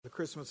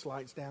Christmas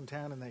lights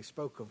downtown, and they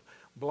spoke of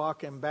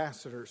block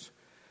ambassadors.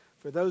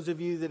 For those of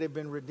you that have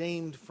been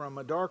redeemed from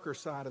a darker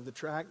side of the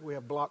track, we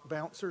have block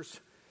bouncers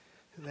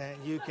that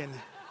you can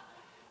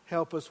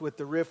help us with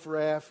the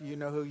riffraff. You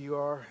know who you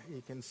are.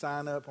 You can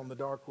sign up on the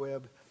dark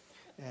web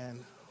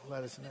and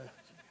let us know.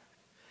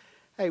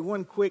 Hey,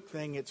 one quick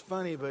thing. It's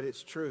funny, but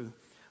it's true.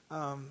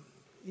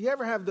 You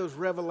ever have those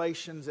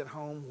revelations at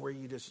home where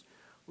you just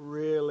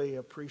really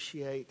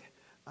appreciate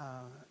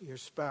your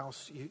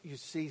spouse? You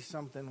see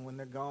something when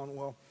they're gone.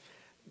 Well,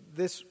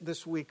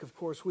 this week, of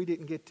course, we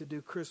didn't get to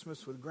do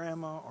Christmas with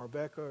Grandma or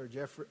Becca or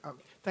Jeffrey,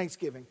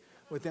 Thanksgiving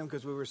with them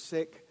because we were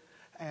sick,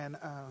 and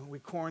we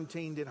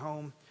quarantined at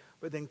home.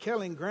 But then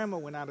Kelly and Grandma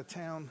went out of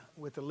town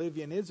with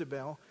Olivia and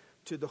Isabel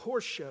to the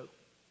horse show.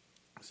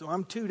 So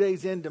I'm 2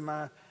 days into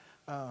my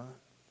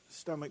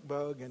stomach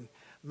bug and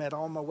met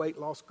all my weight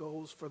loss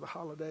goals for the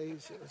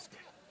holidays.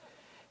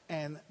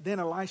 And then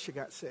Elisha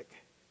got sick.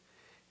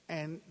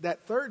 And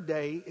that third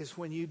day is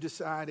when you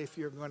decide if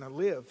you're going to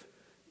live,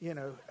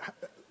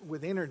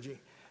 with energy.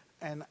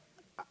 And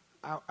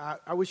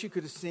I wish you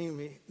could have seen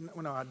me.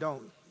 No, I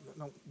don't.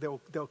 No,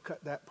 they'll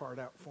cut that part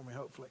out for me,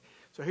 hopefully.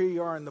 So here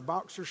you are in the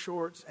boxer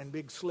shorts and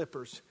big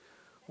slippers,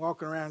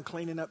 walking around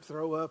cleaning up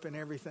throw up and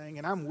everything.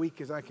 And I'm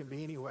weak as I can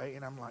be anyway.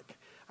 And I'm like,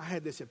 I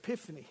had this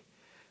epiphany.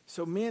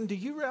 So men, do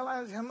you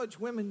realize how much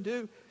women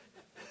do?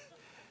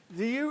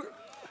 Do you?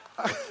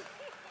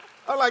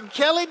 I'm like,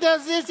 Kelly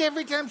does this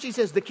every time. She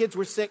says, the kids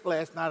were sick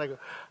last night. I go,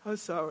 I'm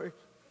sorry.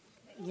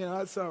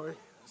 I'm sorry.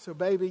 So,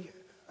 baby,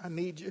 I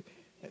need you.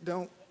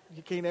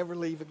 You can't ever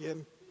leave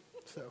again.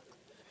 So,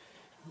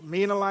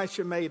 me and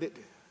Elisha made it.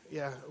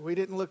 Yeah, we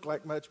didn't look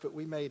like much, but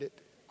we made it.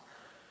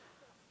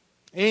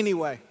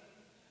 Anyway,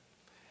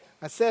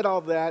 I said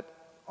all that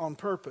on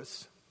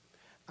purpose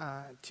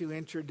to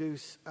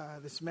introduce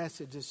this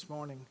message this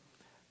morning.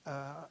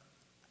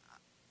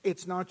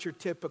 It's not your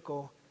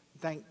typical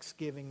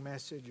Thanksgiving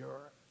message,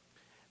 or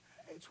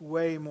it's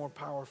way more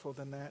powerful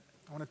than that.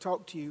 I want to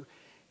talk to you,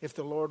 if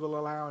the Lord will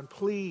allow, and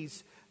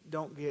please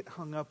don't get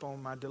hung up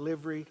on my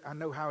delivery. I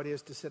know how it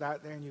is to sit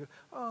out there and you go,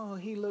 oh,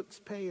 he looks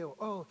pale.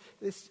 Oh,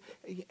 this,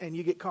 and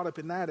you get caught up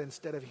in that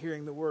instead of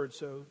hearing the word.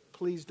 So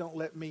please don't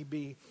let me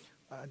be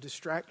a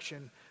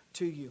distraction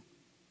to you.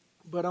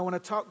 But I want to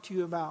talk to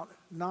you about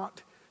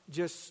not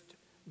just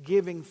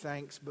giving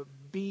thanks, but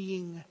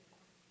being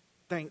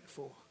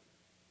thankful.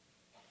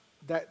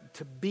 That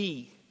to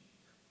be,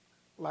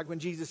 like when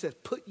Jesus says,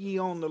 put ye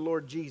on the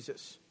Lord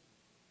Jesus.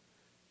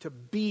 To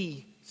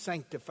be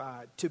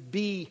sanctified, to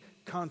be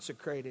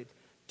consecrated,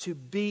 to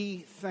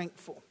be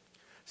thankful.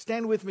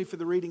 Stand with me for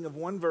the reading of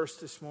one verse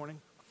this morning.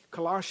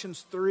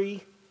 Colossians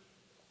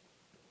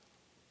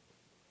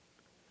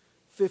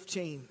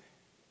 3:15.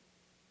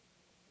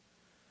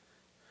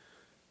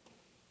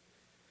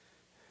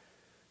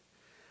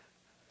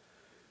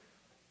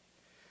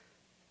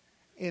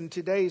 In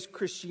today's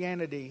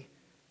Christianity,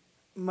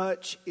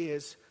 much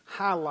is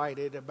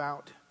highlighted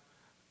about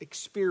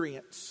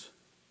experience.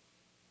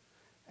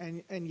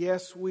 And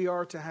yes, we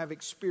are to have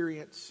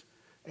experience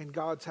in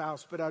God's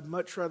house, but I'd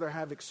much rather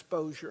have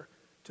exposure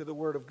to the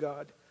Word of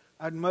God.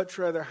 I'd much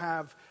rather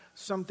have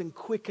something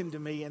quickened to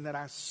me and that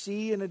I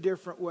see in a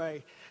different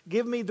way.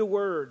 Give me the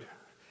Word.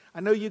 I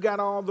know you got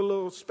all the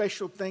little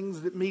special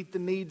things that meet the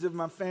needs of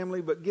my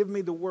family, but give me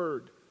the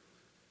Word.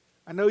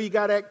 I know you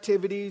got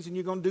activities and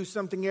you're going to do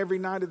something every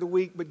night of the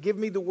week, but give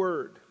me the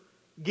Word.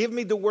 Give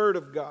me the Word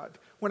of God.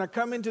 When I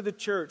come into the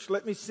church,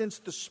 let me sense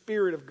the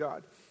Spirit of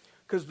God.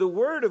 Because the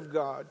Word of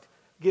God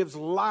gives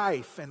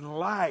life and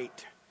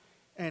light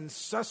and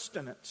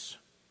sustenance.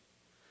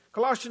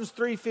 Colossians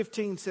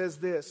 3:15 says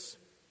this,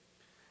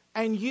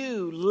 and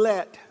you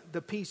let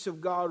the peace of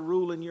God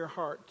rule in your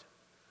heart,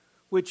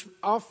 which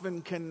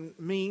often can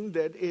mean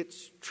that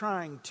it's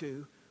trying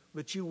to,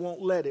 but you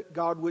won't let it.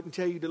 God wouldn't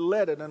tell you to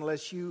let it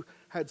unless you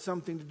had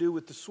something to do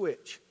with the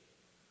switch.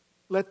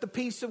 Let the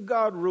peace of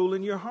God rule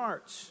in your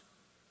hearts,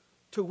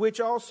 to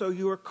which also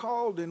you are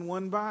called in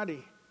one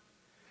body.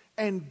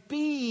 And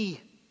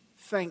be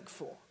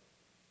thankful.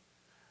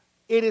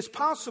 It is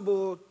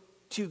possible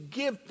to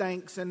give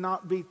thanks and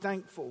not be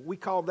thankful. We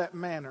call that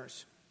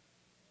manners.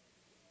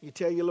 You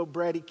tell your little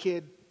bratty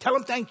kid, tell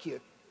him thank you.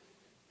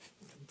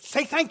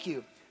 Say thank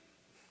you.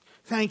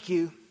 Thank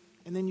you.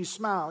 And then you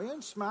smile. You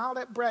don't smile.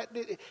 That brat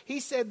did. He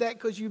said that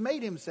because you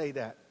made him say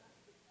that.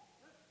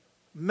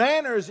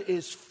 Manners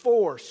is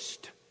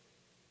forced.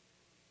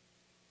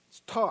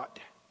 It's taught.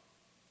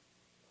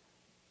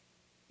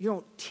 You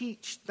don't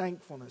teach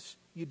thankfulness.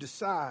 You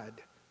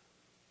decide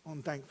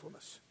on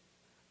thankfulness.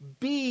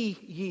 Be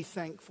ye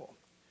thankful.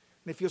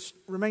 And if you'll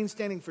remain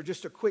standing for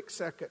just a quick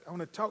second, I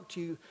want to talk to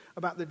you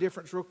about the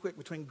difference real quick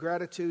between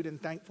gratitude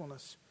and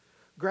thankfulness.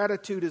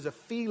 Gratitude is a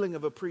feeling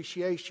of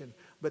appreciation,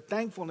 but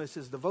thankfulness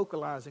is the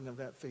vocalizing of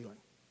that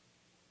feeling.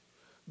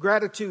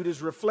 Gratitude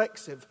is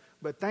reflexive,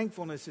 but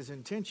thankfulness is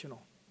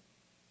intentional.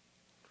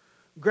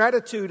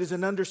 Gratitude is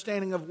an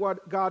understanding of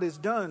what God has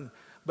done,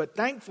 but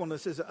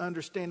thankfulness is an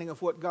understanding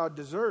of what God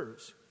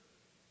deserves.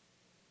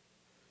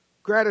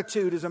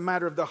 Gratitude is a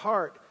matter of the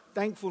heart.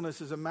 Thankfulness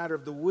is a matter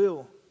of the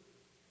will.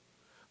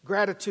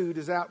 Gratitude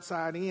is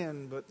outside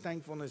in, but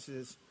thankfulness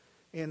is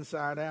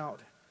inside out.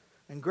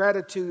 And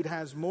gratitude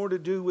has more to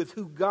do with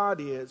who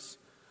God is,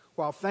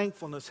 while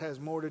thankfulness has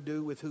more to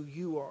do with who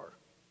you are.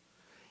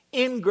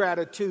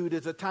 Ingratitude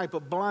is a type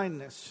of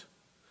blindness.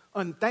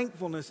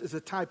 Unthankfulness is a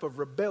type of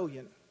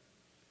rebellion.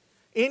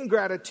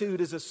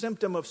 Ingratitude is a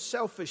symptom of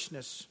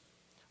selfishness.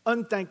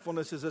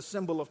 Unthankfulness is a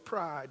symbol of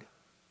pride.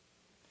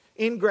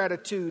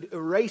 Ingratitude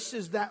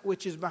erases that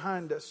which is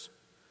behind us,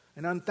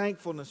 and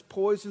unthankfulness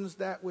poisons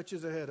that which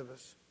is ahead of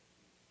us.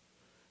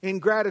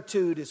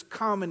 Ingratitude is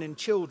common in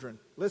children.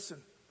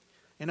 Listen.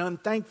 And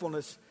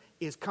unthankfulness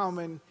is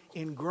common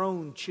in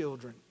grown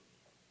children.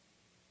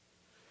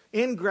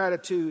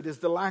 Ingratitude is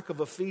the lack of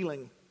a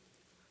feeling.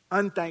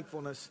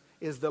 Unthankfulness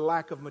is the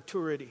lack of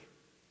maturity.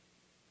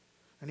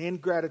 And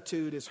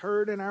ingratitude is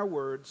heard in our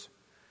words,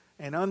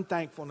 and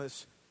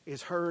unthankfulness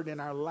is heard in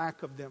our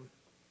lack of them.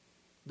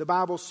 The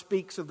Bible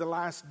speaks of the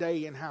last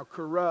day and how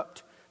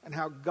corrupt and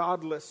how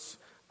godless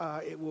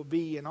it will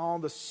be, and all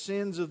the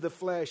sins of the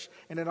flesh.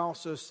 And it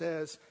also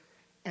says,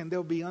 and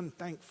they'll be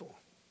unthankful.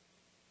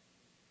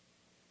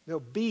 They'll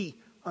be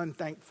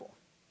unthankful.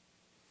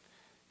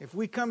 If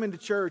we come into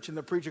church and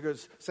the preacher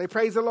goes, say,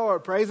 praise the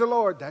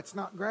Lord, that's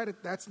not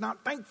gratitude, that's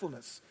not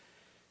thankfulness.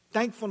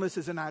 Thankfulness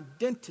is an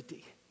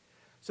identity.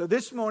 So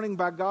this morning,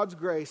 by God's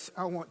grace,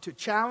 I want to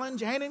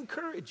challenge and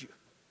encourage you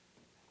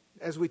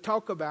as we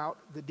talk about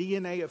the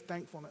DNA of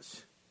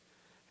thankfulness.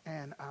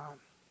 And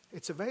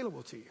it's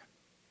available to you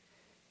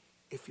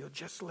if you'll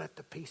just let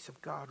the peace of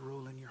God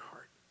rule in your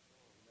heart.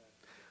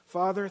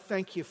 Father,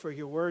 thank you for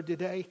your word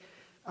today.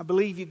 I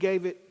believe you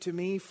gave it to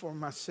me for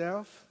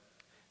myself.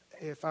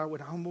 If I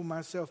would humble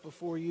myself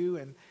before you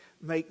and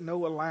make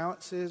no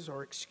allowances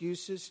or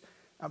excuses,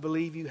 I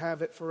believe you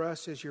have it for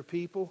us as your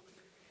people.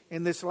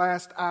 In this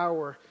last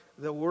hour,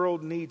 the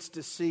world needs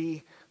to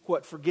see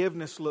what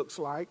forgiveness looks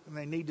like, and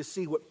they need to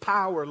see what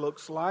power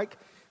looks like,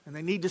 and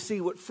they need to see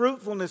what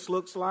fruitfulness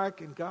looks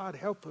like, and God,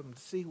 help them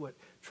to see what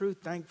true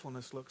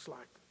thankfulness looks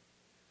like.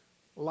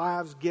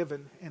 Lives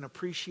given in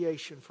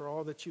appreciation for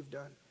all that you've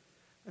done.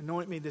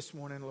 Anoint me this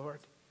morning, Lord.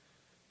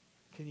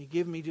 Can you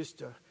give me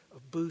just a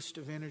boost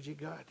of energy,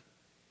 God?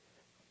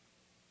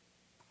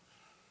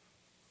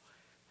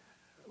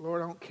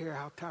 Lord, I don't care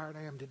how tired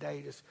I am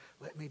today. Just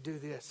let me do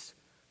this.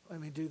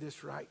 Let me do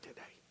this right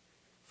today.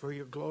 For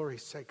your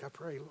glory's sake, I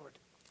pray, Lord.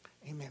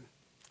 Amen.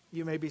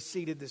 You may be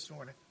seated this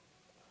morning.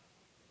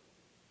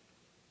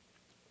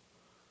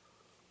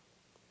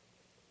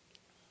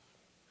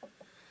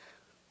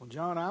 Well,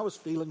 John, I was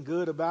feeling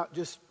good about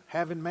just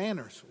having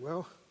manners.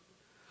 Well,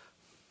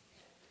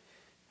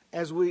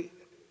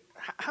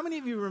 how many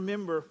of you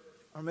remember,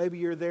 or maybe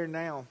you're there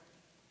now,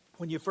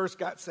 when you first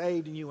got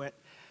saved and you went,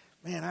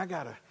 man, I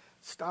got to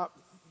stop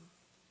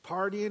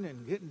partying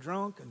and getting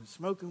drunk and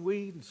smoking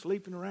weed and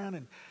sleeping around,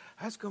 and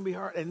that's going to be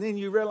hard. And then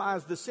you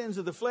realize the sins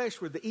of the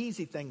flesh were the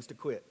easy things to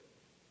quit.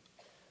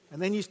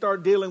 And then you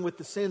start dealing with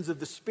the sins of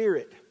the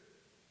spirit,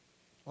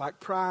 like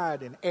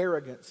pride and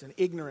arrogance and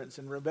ignorance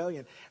and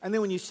rebellion. And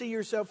then when you see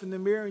yourself in the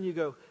mirror and you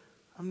go,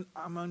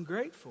 I'm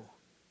ungrateful.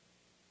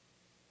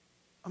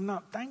 I'm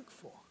not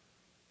thankful.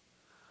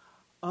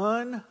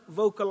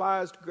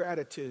 Unvocalized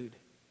gratitude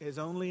is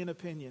only an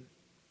opinion.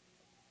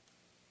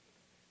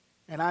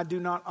 And I do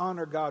not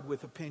honor God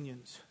with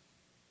opinions.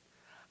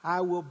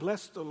 I will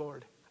bless the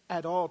Lord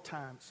at all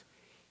times.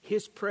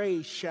 His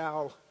praise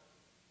shall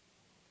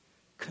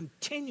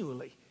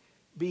continually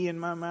be in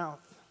my mouth.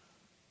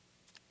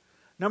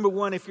 Number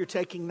one, if you're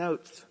taking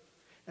notes,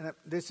 and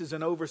this is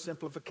an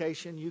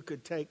oversimplification, you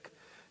could take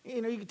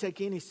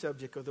any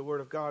subject of the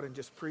Word of God and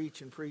just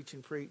preach and preach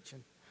and preach,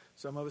 and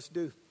some of us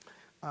do.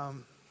 I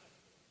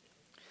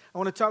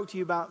want to talk to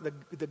you about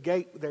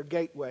their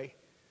gateway,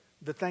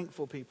 the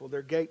thankful people,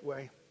 their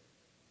gateway.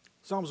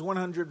 Psalms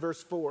 100,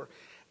 verse 4.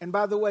 And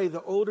by the way,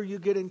 the older you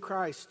get in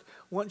Christ,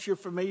 once you're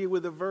familiar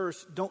with a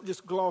verse, don't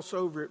just gloss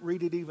over it,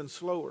 read it even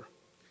slower.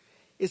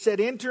 It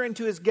said, enter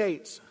into his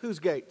gates. Whose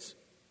gates?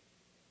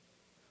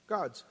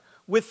 God's.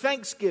 With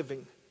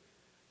thanksgiving,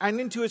 and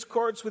into his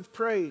courts with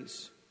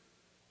praise.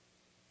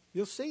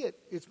 You'll see it.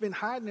 It's been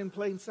hiding in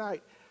plain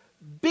sight.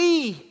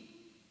 Be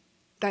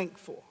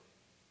thankful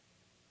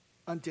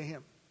unto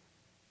him.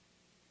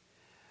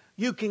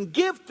 You can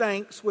give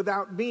thanks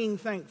without being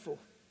thankful,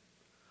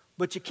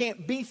 but you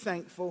can't be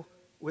thankful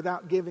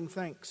without giving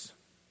thanks.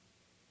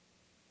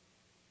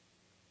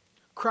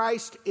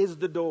 Christ is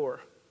the door.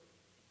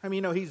 How many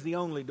of you know he's the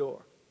only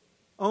door?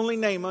 Only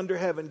name under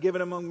heaven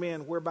given among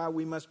men whereby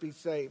we must be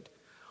saved.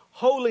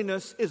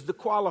 Holiness is the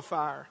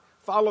qualifier.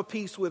 Follow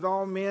peace with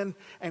all men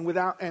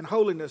and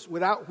holiness,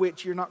 without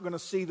which you're not going to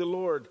see the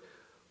Lord.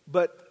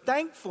 But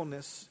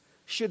thankfulness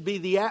should be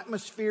the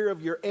atmosphere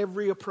of your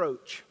every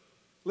approach.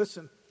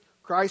 Listen,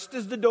 Christ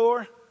is the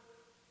door.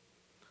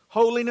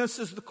 Holiness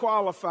is the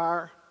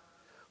qualifier.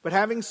 But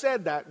having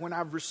said that, when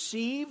I've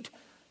received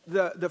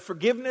the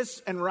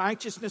forgiveness and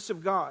righteousness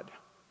of God,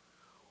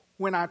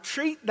 when I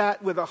treat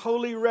that with a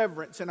holy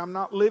reverence and I'm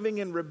not living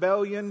in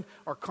rebellion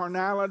or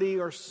carnality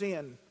or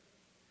sin,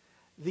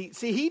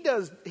 He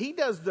does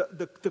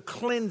the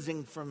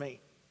cleansing for me.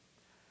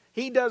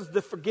 He does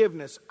the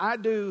forgiveness. I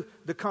do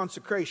the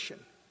consecration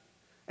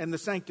and the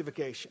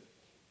sanctification.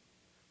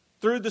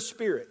 Through the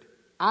Spirit,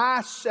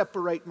 I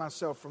separate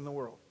myself from the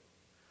world.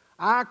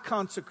 I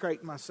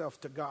consecrate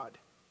myself to God.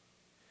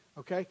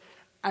 Okay?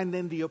 And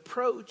then the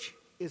approach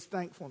is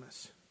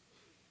thankfulness.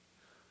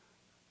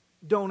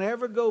 Don't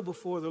ever go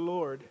before the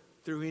Lord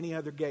through any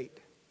other gate.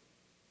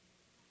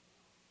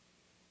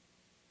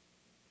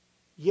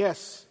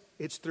 Yes,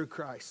 it's through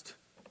Christ.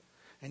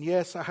 And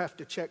yes, I have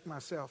to check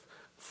myself.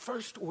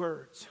 First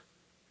words.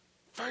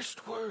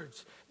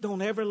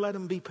 Don't ever let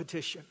them be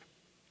petition.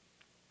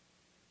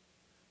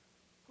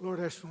 Lord,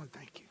 I just want to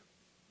thank you.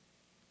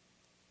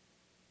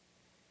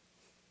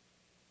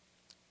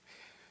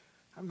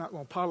 I'm not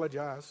going to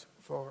apologize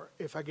for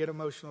if I get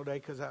emotional today,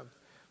 because I've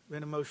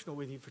been emotional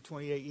with you for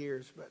 28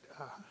 years. But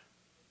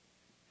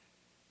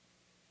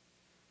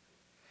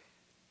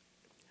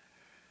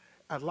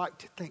I'd like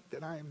to think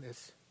that I am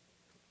this.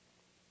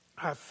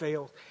 I've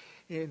failed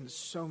in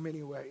so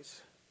many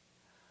ways.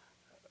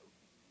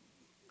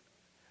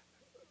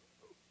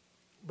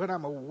 But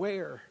I'm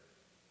aware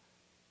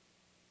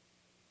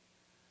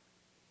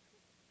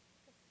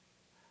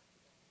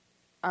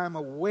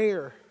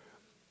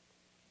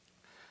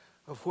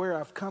of where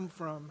I've come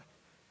from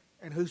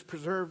and who's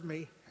preserved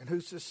me and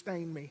who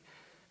sustained me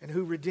and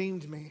who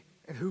redeemed me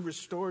and who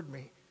restored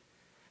me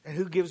and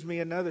who gives me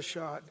another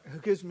shot and who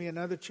gives me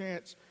another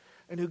chance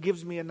and who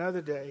gives me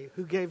another day,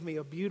 who gave me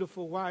a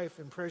beautiful wife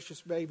and precious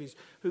babies,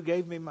 who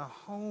gave me my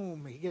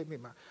home, he gave me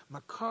my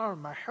car,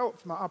 my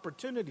health, my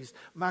opportunities,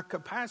 my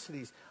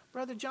capacities.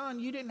 Brother John,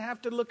 you didn't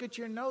have to look at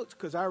your notes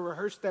because I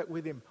rehearsed that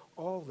with him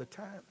all the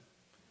time.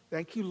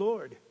 Thank you,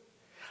 Lord.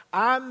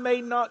 I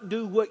may not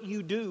do what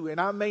you do,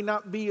 and I may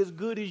not be as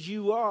good as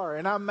you are,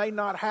 and I may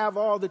not have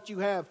all that you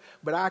have,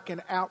 but I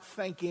can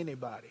outthank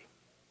anybody.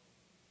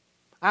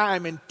 I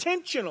am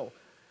intentional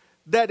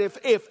that if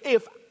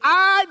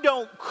I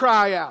don't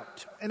cry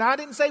out, and I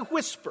didn't say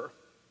whisper,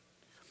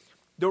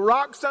 the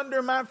rocks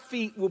under my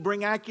feet will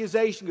bring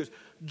accusation. Goes,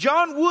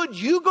 John Wood,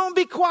 you gonna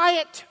be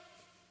quiet?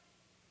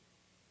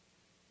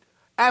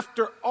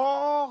 After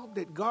all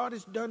that God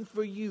has done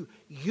for you,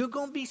 you're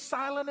gonna be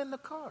silent in the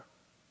car.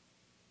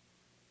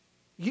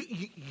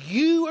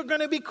 You are going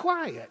to be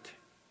quiet.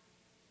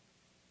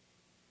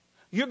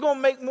 You're going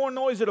to make more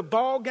noise at a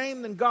ball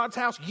game than God's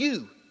house.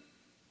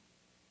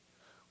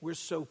 We're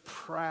so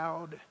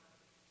proud.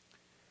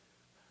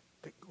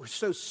 We're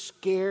so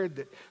scared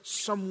that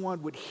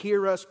someone would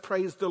hear us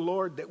praise the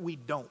Lord that we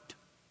don't.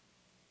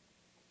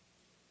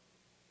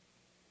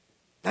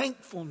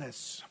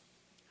 Thankfulness.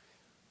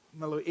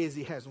 My little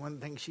Izzy has one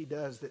thing she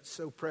does that's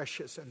so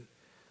precious, and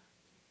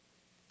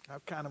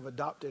I've kind of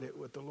adopted it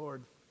with the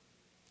Lord.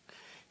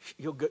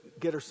 You'll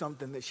get her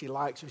something that she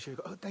likes, and she'll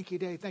go, oh, thank you,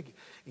 Dave, thank you.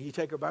 And you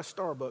take her by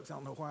Starbucks. I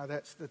don't know why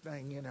that's the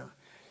thing, you know.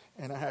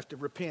 And I have to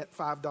repent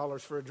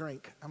 $5 for a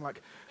drink. I'm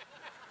like,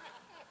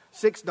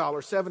 $6,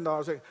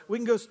 $7. We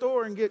can go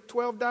store and get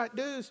 12 Diet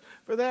Dews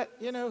for that,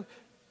 you know.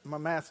 My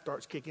math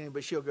starts kicking in,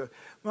 but she'll go,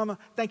 Mama,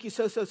 thank you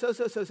so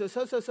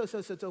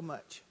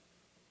much.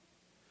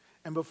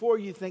 And before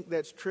you think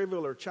that's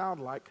trivial or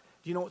childlike,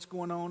 do you know what's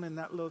going on in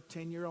that little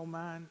 10-year-old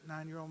mind,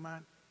 9-year-old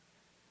mind?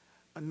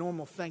 A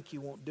normal thank you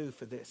won't do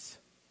for this.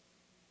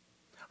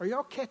 Are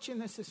y'all catching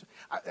this?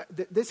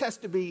 This has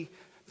to be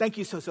thank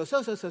you so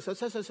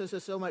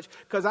much,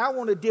 because I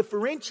want to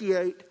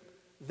differentiate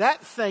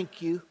that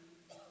thank you.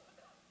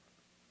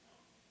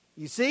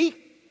 You see,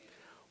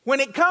 when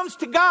it comes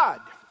to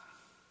God,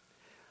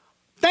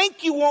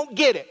 thank you won't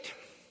get it.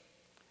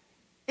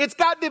 It's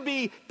got to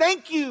be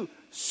thank you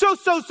so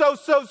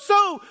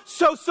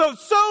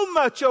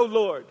much, oh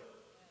Lord.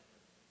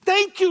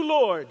 Thank you,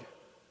 Lord.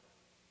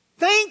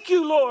 Thank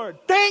you, Lord.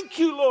 Thank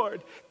you,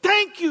 Lord.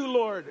 Thank you,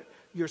 Lord.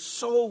 Your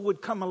soul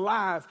would come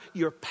alive.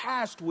 Your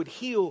past would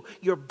heal.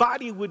 Your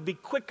body would be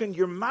quickened.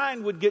 Your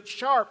mind would get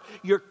sharp.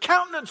 Your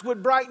countenance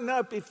would brighten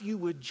up if you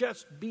would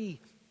just be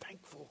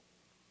thankful.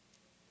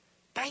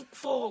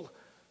 Thankful.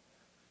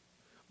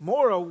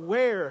 More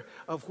aware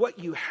of what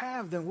you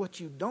have than what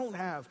you don't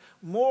have.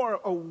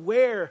 More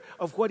aware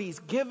of what He's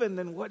given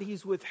than what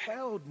He's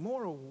withheld.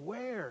 More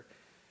aware.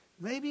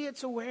 Maybe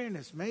it's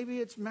awareness. Maybe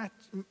it's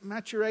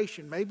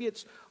maturation. Maybe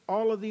it's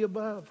all of the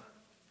above.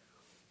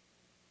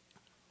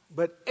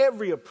 But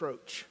every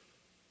approach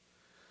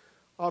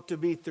ought to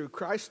be through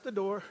Christ the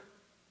door,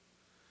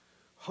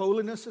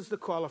 holiness is the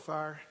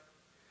qualifier,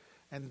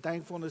 and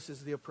thankfulness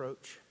is the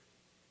approach.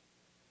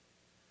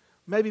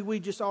 Maybe we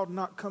just ought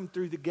not come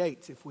through the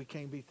gates if we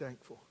can't be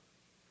thankful.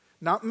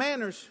 Not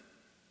manners.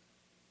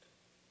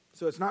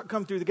 So it's not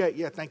come through the gate.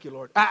 Yeah, thank you,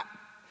 Lord.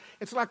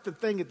 It's like the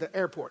thing at the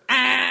airport.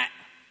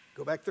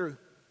 Go back through.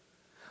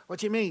 What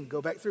do you mean?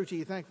 Go back through till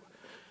you're thankful.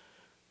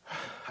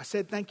 I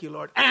said, thank you,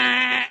 Lord.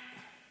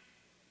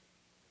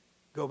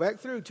 Go back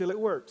through till it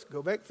works.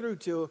 Go back through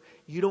till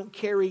you don't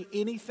carry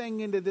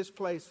anything into this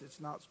place that's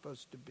not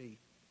supposed to be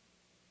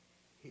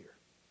here.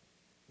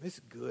 This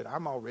is good.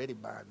 I'm already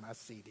buying my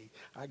CD.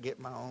 I get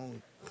my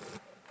own.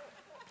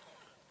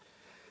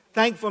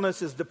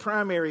 Thankfulness is the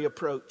primary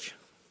approach.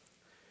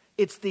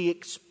 It's the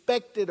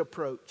expected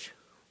approach.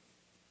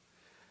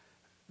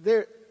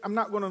 I'm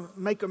not going to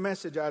make a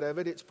message out of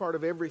it. It's part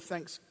of every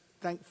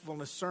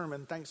thankfulness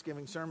sermon,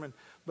 Thanksgiving sermon.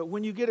 But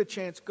when you get a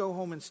chance, go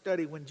home and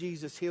study when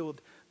Jesus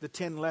healed the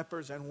 10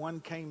 lepers and one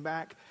came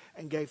back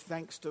and gave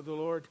thanks to the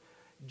Lord.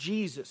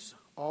 Jesus,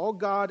 all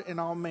God and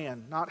all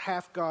man, not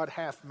half God,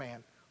 half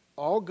man.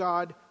 All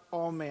God,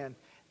 all man.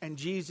 And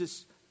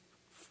Jesus,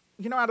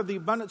 out of the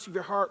abundance of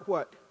your heart,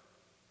 what?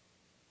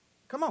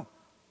 Come on.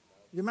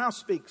 Your mouth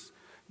speaks.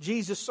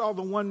 Jesus saw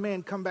the one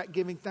man come back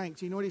giving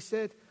thanks. You know what he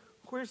said?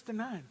 Where's the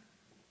 9?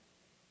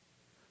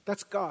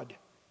 That's God.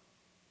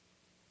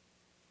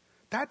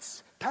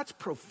 That's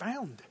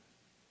profound.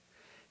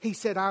 He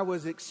said, I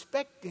was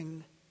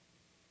expecting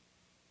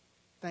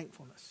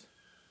thankfulness.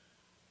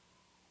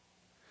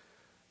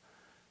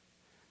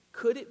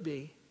 Could it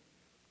be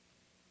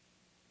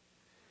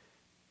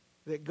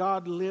that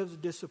God lives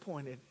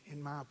disappointed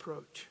in my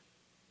approach?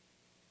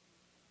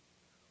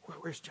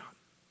 Where's John?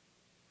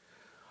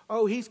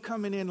 Oh, he's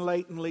coming in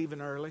late and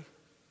leaving early.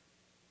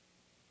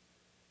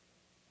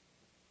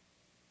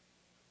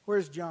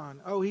 Where's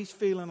John? Oh, he's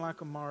feeling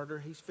like a martyr.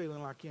 He's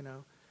feeling like,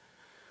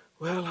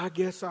 well, I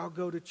guess I'll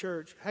go to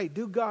church. Hey,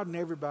 do God and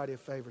everybody a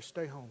favor.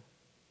 Stay home.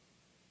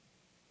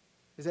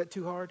 Is that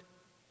too hard?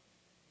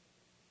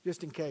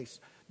 Just in case.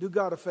 Do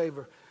God a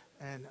favor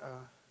and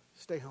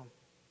stay home.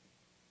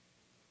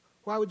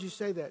 Why would you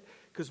say that?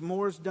 Because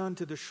more is done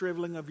to the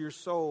shriveling of your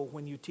soul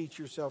when you teach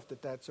yourself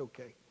that that's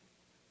okay.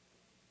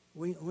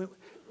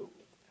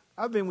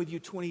 I've been with you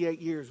 28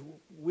 years.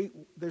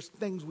 There's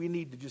things we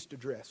need to just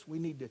address. We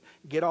need to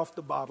get off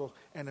the bottle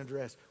and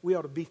address. We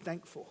ought to be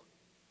thankful.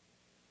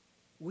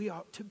 We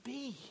ought to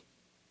be.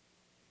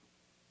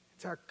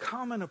 It's our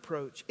common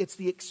approach. It's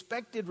the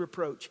expected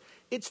approach.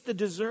 It's the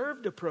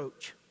deserved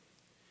approach.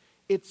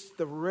 It's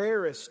the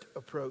rarest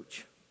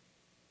approach.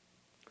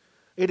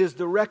 It is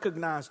the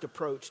recognized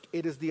approach.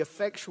 It is the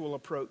effectual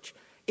approach.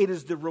 It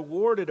is the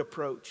rewarded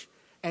approach.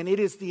 And it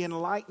is the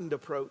enlightened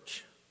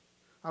approach.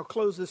 I'll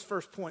close this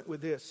first point with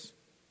this.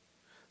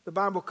 The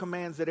Bible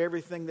commands that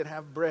everything that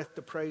have breath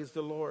to praise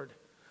the Lord.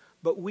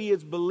 But we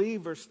as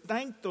believers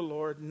thank the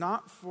Lord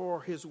not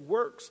for His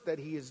works that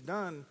He has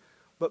done,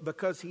 but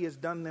because He has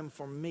done them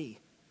for me.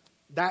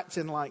 That's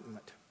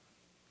enlightenment.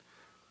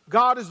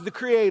 God is the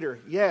creator,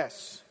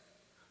 yes.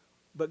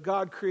 But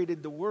God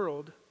created the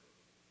world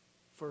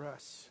for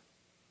us.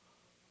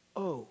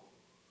 Oh.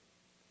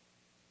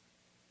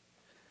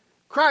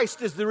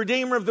 Christ is the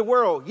Redeemer of the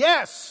world,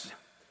 yes.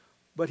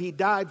 But He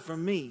died for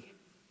me.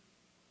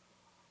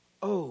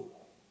 Oh.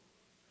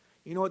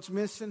 You know what's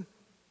missing?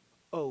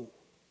 Oh.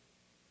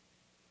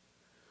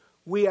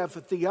 We have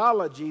a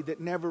theology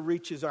that never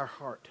reaches our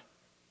heart.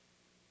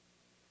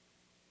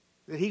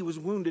 That He was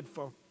wounded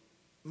for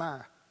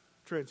my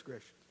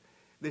transgressions.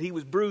 That He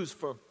was bruised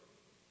for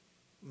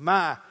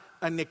my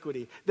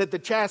iniquity. That the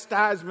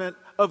chastisement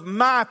of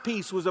my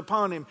peace was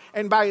upon Him.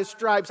 And by His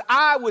stripes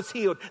I was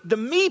healed. The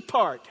me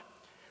part.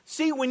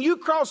 See, when you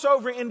cross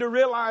over into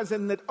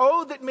realizing that,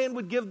 that men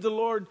would give the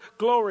Lord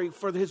glory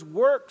for His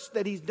works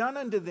that He's done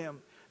unto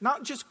them.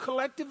 Not just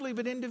collectively,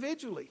 but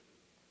individually.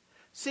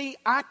 See,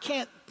 I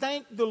can't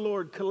thank the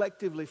Lord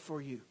collectively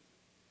for you.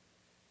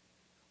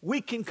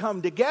 We can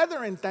come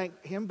together and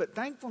thank Him, but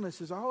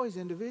thankfulness is always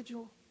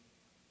individual.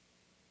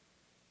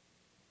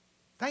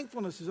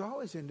 Thankfulness is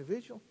always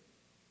individual.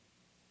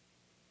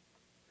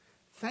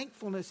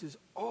 Thankfulness is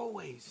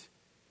always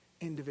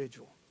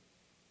individual.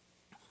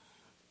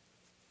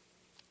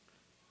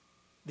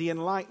 The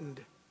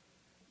enlightened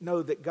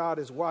know that God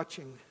is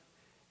watching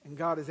and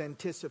God is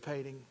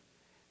anticipating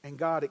and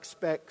God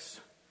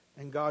expects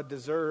and God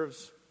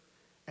deserves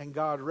and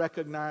God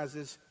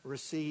recognizes,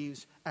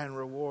 receives, and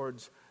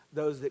rewards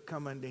those that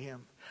come unto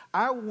Him.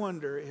 I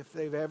wonder if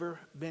they've ever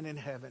been in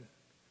heaven.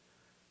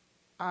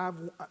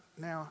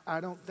 Now, I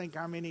don't think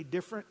I'm any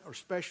different or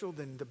special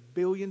than the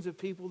billions of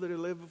people that have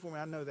lived before me.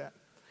 I know that.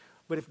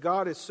 But if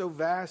God is so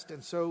vast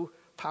and so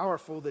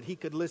powerful that He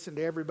could listen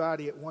to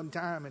everybody at one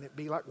time and it'd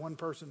be like one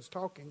person's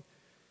talking,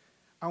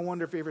 I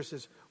wonder if He ever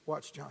says,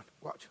 watch, John,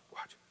 watch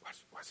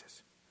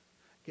this.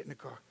 Get in the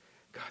car.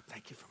 God,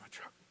 thank you for my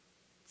truck.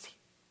 See.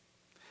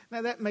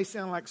 Now that may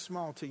sound like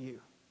small to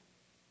you.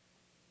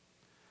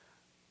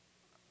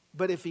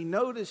 But if He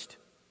noticed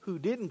who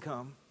didn't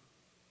come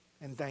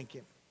and thank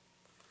Him,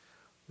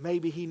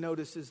 maybe He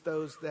notices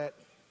those that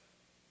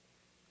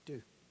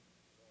do.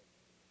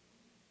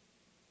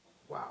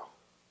 Wow.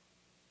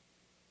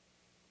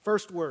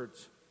 First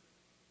words,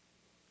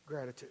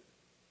 gratitude.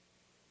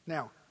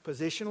 Now,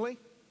 positionally,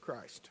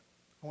 Christ.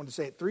 I want to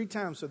say it 3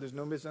 times so there's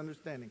no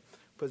misunderstanding.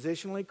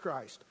 Positionally,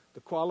 Christ. The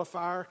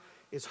qualifier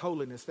is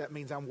holiness. That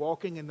means I'm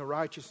walking in the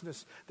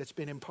righteousness that's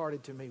been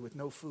imparted to me with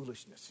no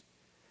foolishness.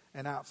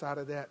 And outside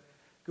of that,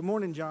 good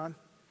morning, John.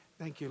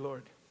 Thank you,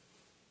 Lord.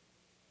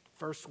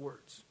 First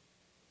words.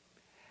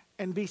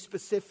 And be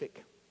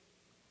specific.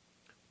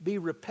 Be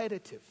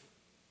repetitive.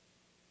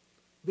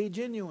 Be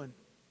genuine.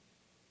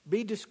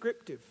 Be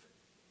descriptive.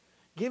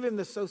 Give him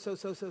the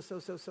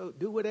so.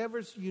 Do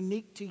whatever's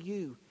unique to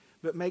you,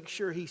 but make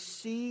sure he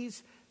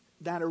sees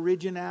that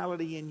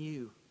originality in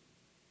you.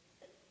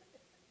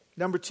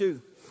 Number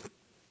 2,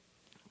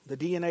 the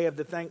DNA of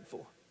the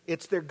thankful.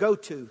 It's their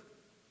go-to.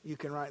 You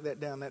can write that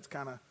down. That's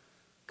kind of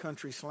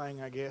country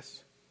slang, I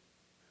guess.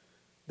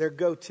 Their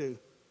go-to.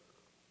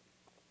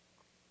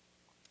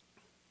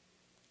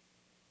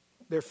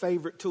 Their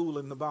favorite tool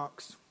in the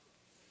box.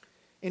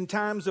 In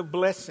times of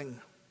blessing,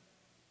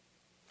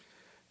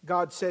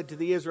 God said to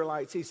the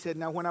Israelites, he said,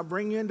 now when I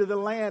bring you into the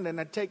land and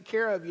I take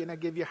care of you and I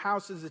give you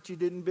houses that you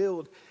didn't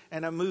build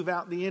and I move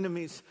out the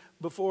enemies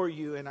before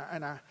you and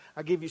I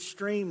give you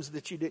streams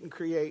that you didn't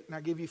create and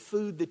I give you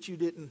food that you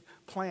didn't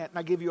plant and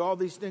I give you all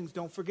these things,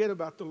 don't forget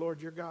about the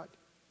Lord your God.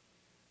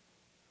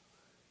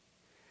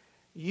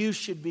 You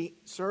should be,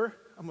 sir,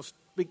 I'm going to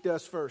speak to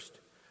us first.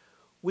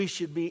 We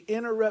should be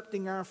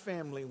interrupting our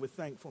family with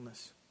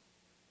thankfulness.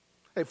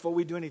 Hey, before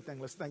we do anything,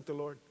 let's thank the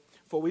Lord.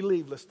 Before we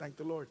leave, let's thank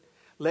the Lord.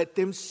 Let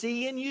them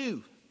see in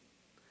you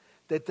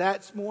that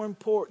that's more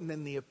important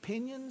than the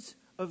opinions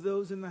of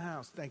those in the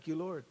house. Thank you,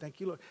 Lord.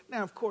 Thank you, Lord.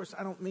 Now, of course,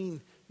 I don't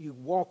mean you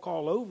walk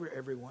all over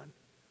everyone,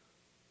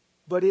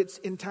 but it's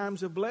in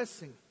times of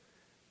blessing.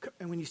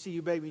 And when you see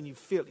your baby and you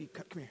feel it, you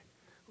come here.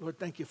 Lord,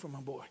 thank you for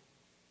my boy.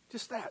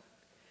 Just that.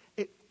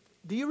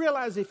 Do you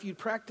realize if you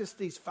practice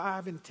these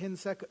 5 and 10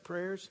 second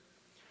prayers,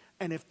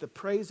 and if the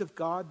praise of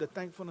God, the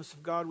thankfulness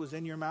of God was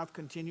in your mouth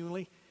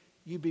continually,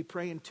 you'd be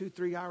praying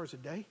 2-3 hours a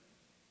day?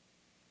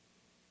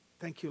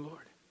 Thank you,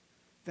 Lord.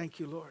 Thank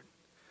you, Lord.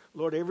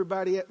 Lord,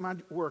 everybody at my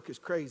work is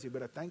crazy,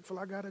 but I'm thankful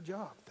I got a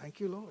job.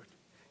 Thank you, Lord.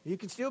 You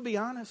can still be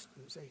honest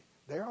and say,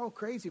 they're all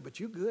crazy, but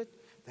you're good.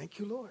 Thank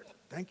you, Lord.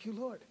 Thank you,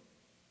 Lord.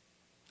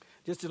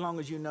 Just as long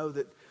as you know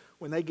that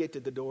when they get to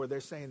the door,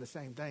 they're saying the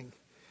same thing.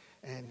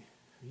 And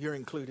you're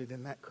included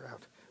in that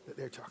crowd that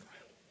they're talking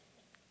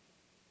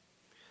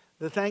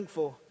about.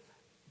 The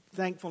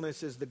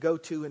thankfulness is the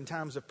go-to in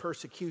times of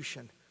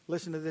persecution.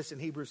 Listen to this in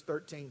Hebrews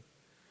 13.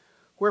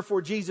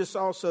 Wherefore Jesus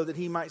also, that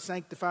he might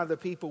sanctify the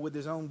people with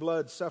his own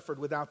blood, suffered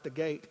without the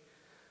gate.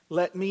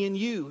 Let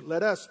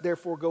us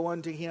therefore go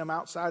unto him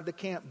outside the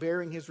camp,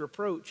 bearing his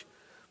reproach.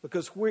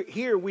 Because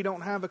here we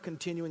don't have a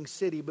continuing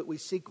city, but we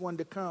seek one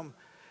to come.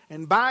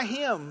 And by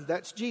him,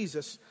 that's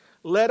Jesus,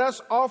 let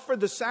us offer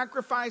the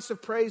sacrifice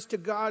of praise to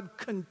God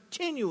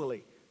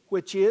continually,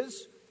 which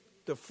is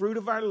the fruit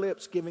of our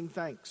lips giving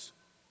thanks.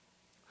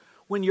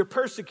 When you're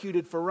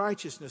persecuted for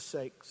righteousness'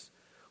 sakes,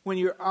 when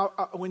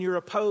you're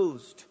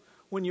opposed,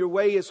 when your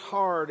way is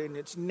hard and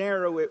it's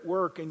narrow at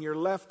work and you're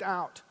left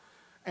out,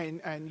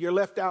 and you're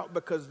left out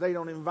because they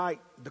don't invite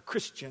the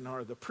Christian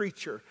or the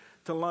preacher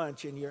to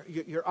lunch and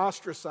you're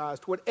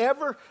ostracized.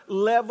 Whatever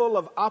level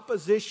of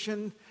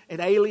opposition and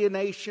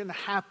alienation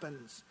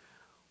happens,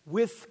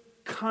 with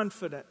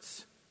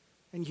confidence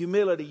and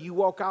humility, you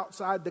walk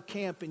outside the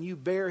camp and you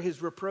bear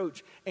his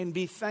reproach and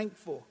be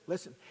thankful,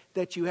 listen,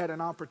 that you had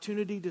an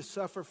opportunity to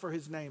suffer for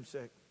his name's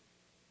sake.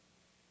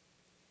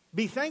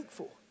 Be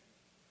thankful,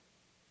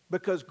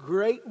 because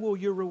great will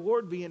your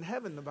reward be in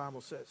heaven, the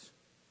Bible says.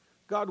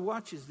 God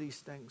watches these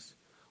things.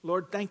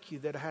 Lord, thank you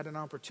that I had an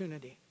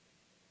opportunity.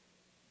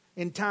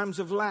 In times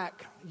of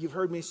lack, you've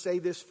heard me say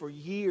this for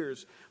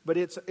years, but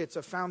it's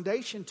a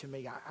foundation to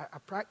me. I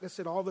practice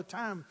it all the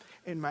time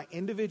in my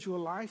individual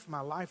life,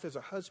 my life as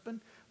a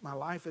husband, my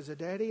life as a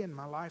daddy, and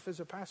my life as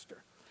a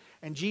pastor.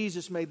 And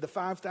Jesus made the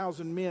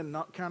 5,000 men,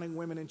 not counting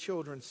women and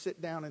children,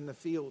 sit down in the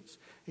fields.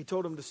 He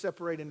told them to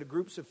separate into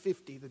groups of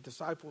 50. The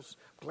disciples,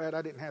 glad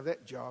I didn't have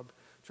that job,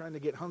 trying to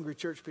get hungry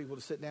church people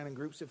to sit down in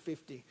groups of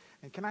 50.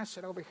 And can I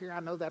sit over here? I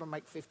know that'll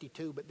make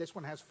 52, but this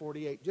one has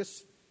 48.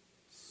 Just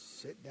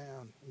sit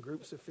down in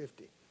groups of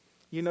 50.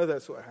 You know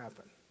that's what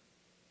happened.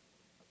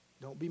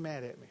 Don't be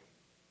mad at me.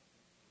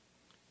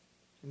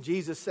 And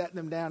Jesus sat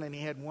them down and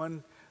he had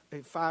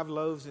 5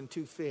 loaves and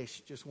 2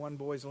 fish, just one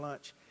boy's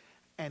lunch.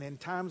 And in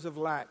times of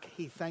lack,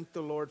 he thanked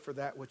the Lord for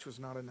that which was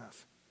not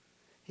enough.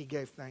 He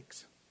gave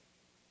thanks.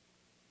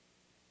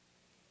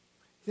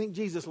 You think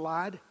Jesus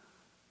lied? Do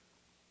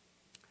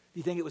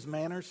you think it was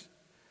manners?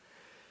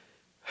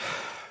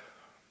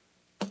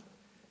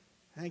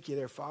 Thank you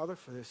there, Father,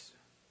 for this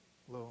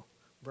little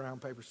brown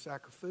paper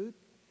sack of food.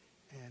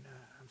 And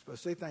I'm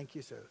supposed to say thank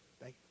you, so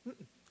thank you.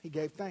 He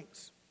gave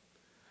thanks.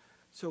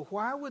 So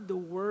why would the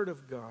Word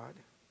of God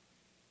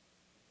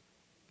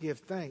give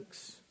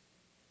thanks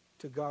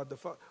to God the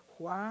Father?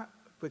 Why?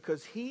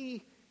 Because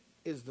he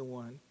is the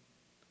one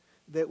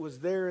that was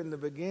there in the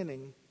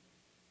beginning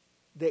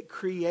that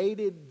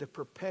created the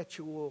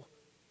perpetual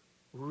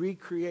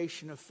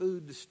recreation of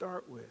food to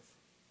start with.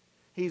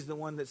 He's the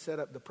one that set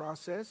up the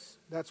process.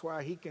 That's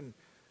why he can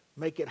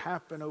make it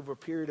happen over a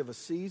period of a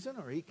season,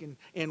 or he can,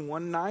 in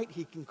one night,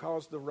 he can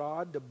cause the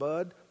rod to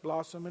bud,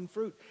 blossom, and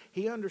fruit.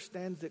 He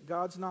understands that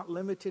God's not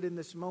limited in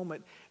this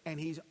moment, and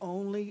he's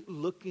only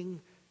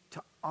looking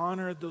to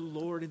honor the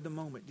Lord in the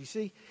moment. Do you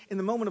see? In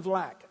the moment of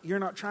lack, you're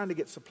not trying to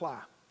get supply.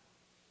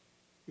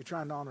 You're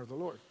trying to honor the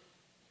Lord.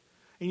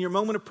 In your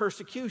moment of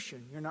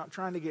persecution, you're not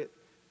trying to get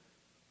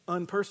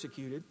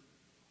unpersecuted.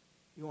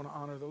 You want to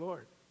honor the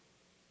Lord.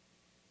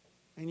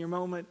 In your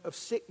moment of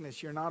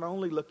sickness, you're not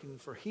only looking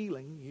for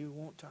healing, you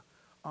want to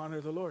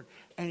honor the Lord.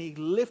 And he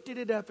lifted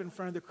it up in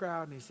front of the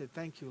crowd and he said,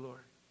 thank you,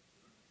 Lord.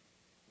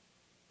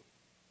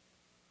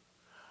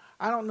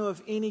 I don't know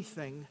if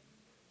anything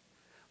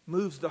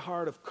moves the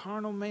heart of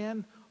carnal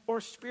man or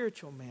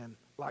spiritual man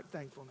like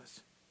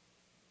thankfulness.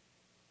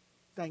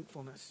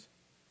 Thankfulness.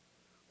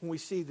 When we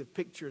see the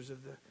pictures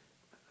of the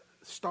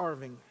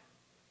starving,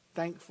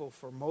 thankful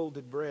for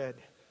molded bread,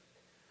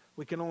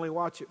 we can only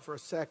watch it for a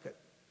second.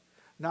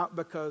 Not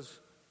because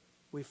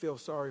we feel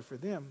sorry for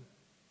them,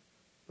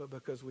 but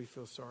because we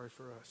feel sorry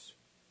for us.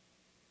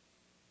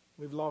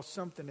 We've lost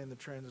something in the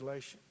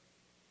translation.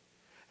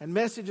 And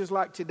messages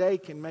like today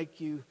can make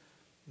you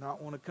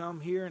not want to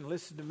come here and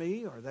listen to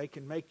me, or they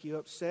can make you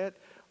upset,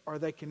 or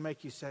they can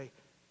make you say,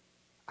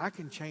 I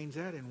can change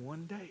that in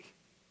one day.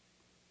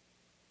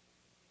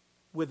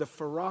 With a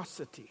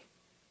ferocity.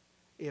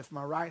 If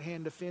my right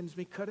hand offends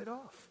me, cut it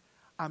off.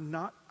 I'm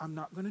not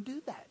going to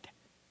do that.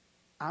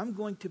 I'm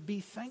going to be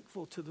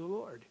thankful to the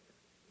Lord.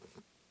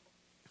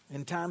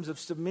 In times of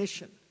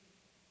submission,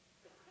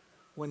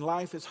 when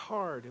life is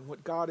hard and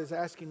what God is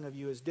asking of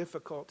you is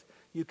difficult,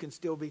 you can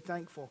still be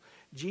thankful.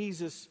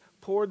 Jesus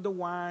poured the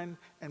wine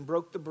and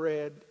broke the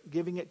bread,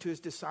 giving it to his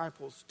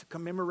disciples to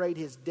commemorate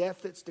his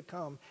death that's to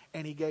come,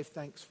 and he gave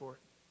thanks for it.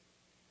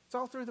 It's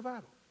all through the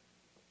Bible.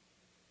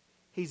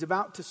 He's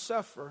about to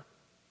suffer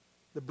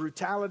the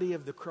brutality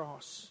of the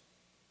cross.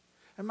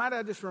 And might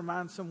I just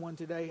remind someone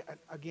today,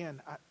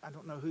 again, I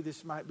don't know who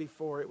this might be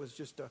for. It was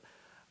just a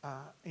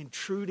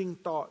intruding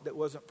thought that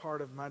wasn't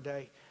part of my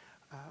day.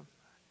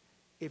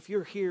 If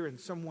you're here and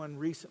someone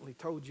recently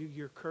told you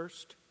you're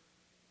cursed,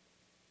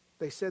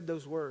 they said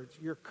those words,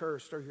 you're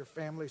cursed, or your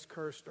family's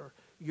cursed, or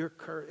you're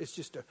cursed. It's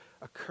just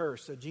a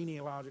curse, a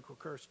genealogical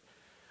curse.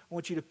 I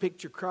want you to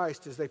picture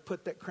Christ as they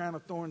put that crown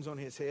of thorns on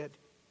his head.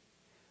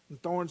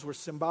 And thorns were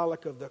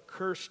symbolic of the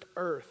cursed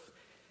earth.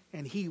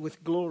 And he,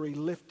 with glory,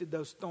 lifted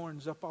those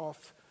thorns up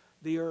off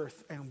the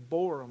earth and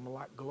bore them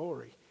like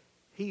glory.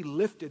 He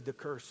lifted the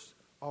curse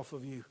off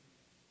of you.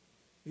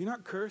 You're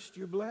not cursed,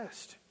 you're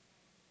blessed.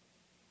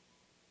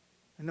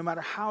 And no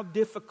matter how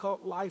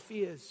difficult life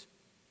is,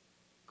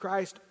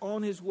 Christ,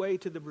 on his way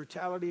to the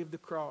brutality of the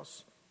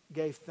cross,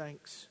 gave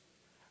thanks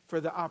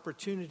for the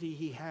opportunity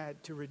he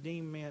had to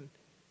redeem men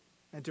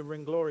and to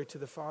bring glory to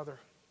the Father.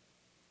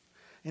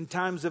 In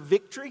times of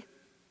victory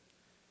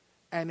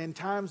and in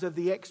times of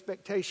the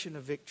expectation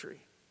of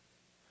victory.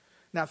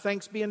 Now,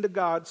 thanks be unto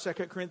God, 2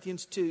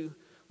 Corinthians 2,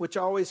 which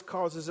always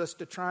causes us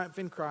to triumph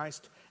in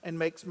Christ and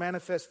makes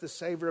manifest the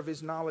savor of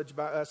his knowledge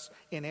by us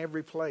in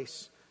every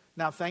place.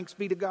 Now, thanks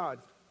be to God.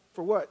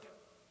 For what?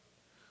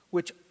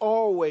 Which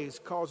always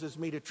causes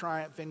me to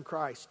triumph in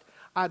Christ.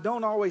 I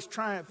don't always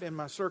triumph in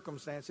my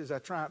circumstances. I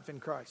triumph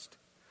in Christ.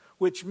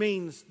 Which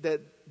means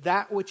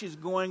that which is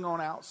going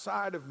on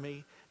outside of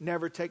me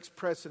never takes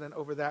precedent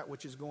over that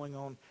which is going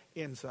on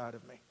inside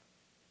of me.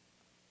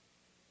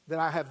 That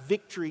I have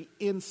victory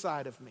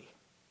inside of me.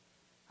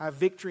 I have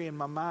victory in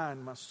my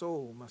mind, my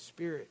soul, my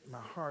spirit, my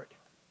heart.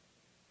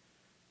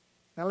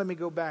 Now let me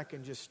go back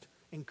and just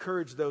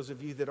encourage those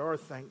of you that are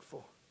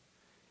thankful.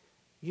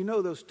 You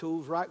know those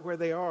tools right where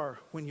they are.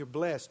 When you're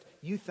blessed,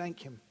 you thank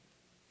him.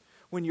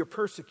 When you're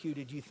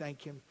persecuted, you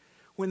thank him.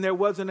 When there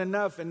wasn't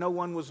enough and no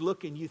one was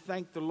looking, you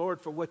thank the Lord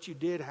for what you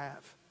did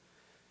have.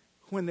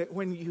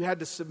 When you had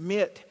to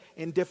submit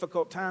in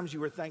difficult times,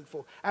 you were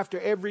thankful. After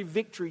every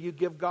victory, you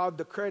give God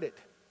the credit.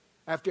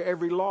 After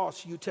every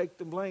loss, you take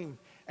the blame.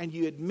 And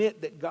you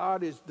admit that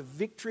God is the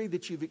victory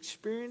that you've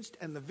experienced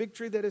and the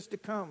victory that is to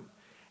come.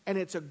 And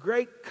it's a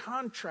great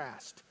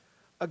contrast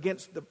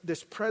against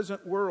this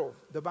present world.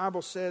 The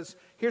Bible says,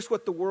 here's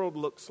what the world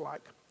looks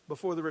like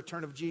before the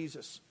return of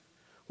Jesus.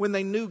 When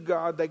they knew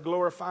God, they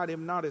glorified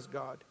him not as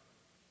God.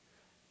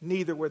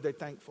 Neither were they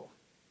thankful.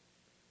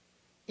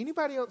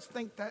 Anybody else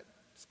think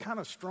that's kind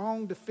of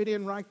strong to fit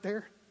in right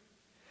there?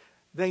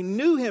 They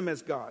knew him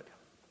as God,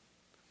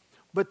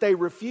 but they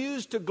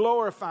refused to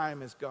glorify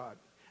him as God.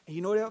 And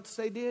you know what else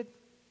they did?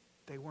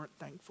 They weren't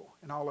thankful.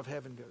 And all of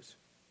heaven goes.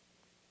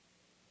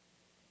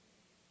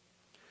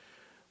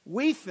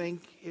 We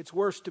think it's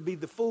worse to be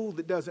the fool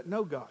that doesn't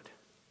know God.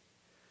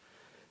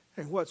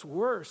 And what's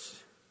worse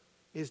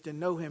is to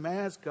know him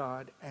as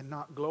God and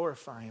not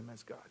glorify him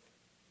as God.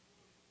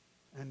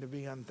 And to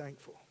be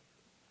unthankful.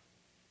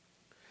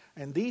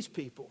 And these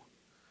people,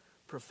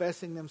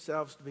 professing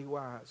themselves to be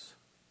wise,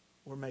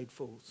 were made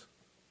fools.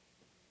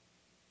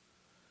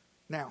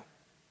 Now,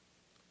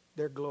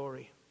 their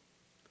glory.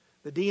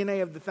 The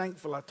DNA of the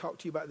thankful, I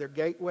talked to you about their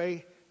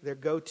gateway, their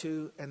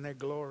go-to, and their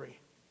glory.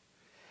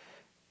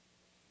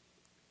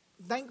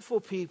 Thankful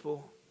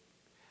people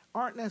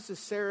aren't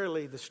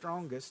necessarily the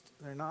strongest.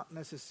 They're not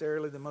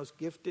necessarily the most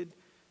gifted.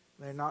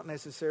 They're not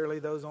necessarily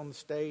those on the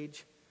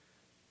stage.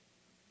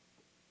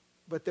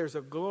 But there's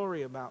a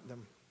glory about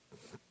them.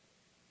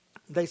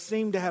 They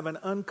seem to have an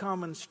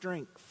uncommon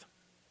strength.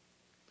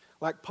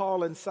 Like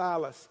Paul and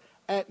Silas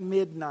at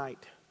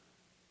midnight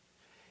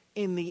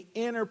in the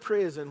inner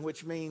prison,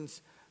 which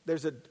means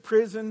there's a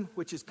prison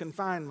which is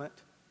confinement,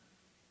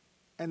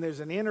 And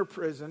there's an inner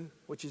prison,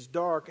 which is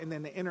dark, and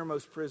then the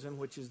innermost prison,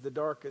 which is the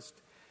darkest.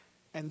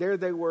 And there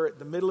they were at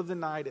the middle of the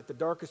night, at the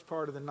darkest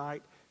part of the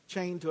night,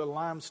 chained to a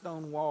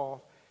limestone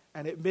wall.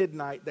 And at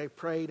midnight, they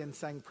prayed and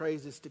sang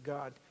praises to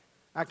God.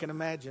 I can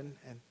imagine,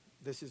 and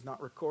this is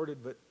not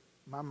recorded, but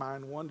my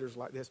mind wanders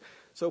like this.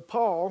 So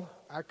Paul,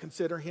 I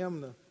consider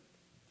him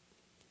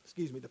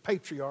the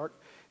patriarch.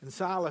 And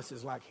Silas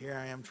is like, here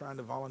I am trying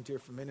to volunteer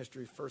for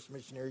ministry, first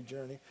missionary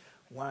journey.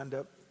 Wind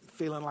up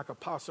feeling like a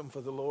possum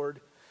for the Lord.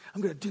 I'm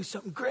going to do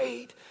something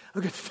great.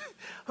 I'm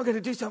going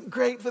to do something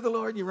great for the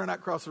Lord. And you run out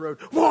across the road.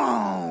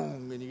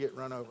 Whoom! And you get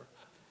run over.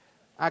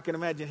 I can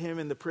imagine him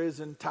in the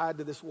prison tied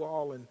to this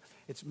wall, and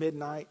it's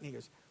midnight. And he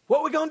goes, what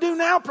are we going to do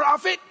now,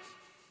 prophet?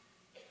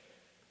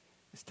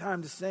 It's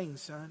time to sing,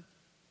 son.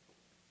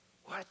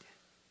 What?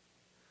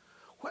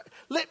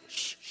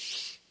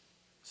 Shh.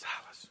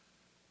 Silas.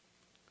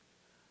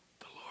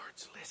 The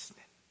Lord's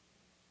listening.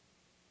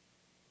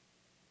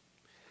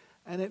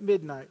 And at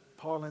midnight,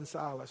 Paul and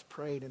Silas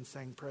prayed and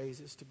sang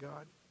praises to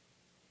God.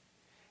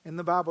 And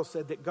the Bible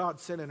said that God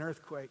sent an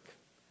earthquake.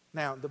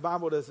 Now, the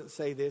Bible doesn't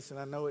say this, and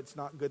I know it's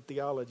not good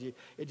theology.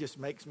 It just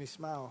makes me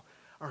smile.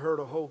 I heard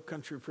a whole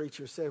country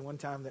preacher say one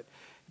time that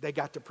they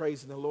got to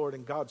praising the Lord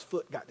and God's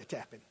foot got to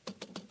tapping.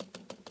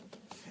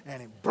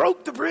 And it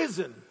broke the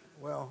prison.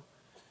 Well,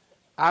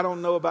 I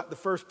don't know about the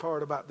first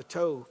part about the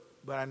toe,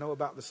 but I know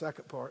about the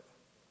second part.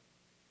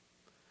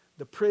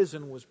 The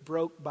prison was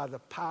broke by the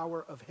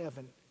power of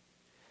heaven.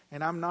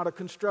 And I'm not a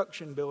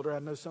construction builder. I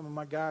know some of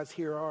my guys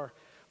here are.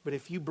 But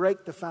if you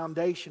break the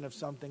foundation of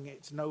something,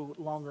 it's no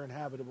longer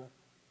inhabitable.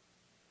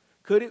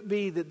 Could it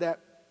be that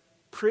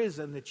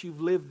prison that you've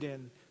lived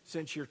in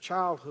since your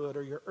childhood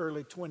or your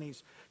early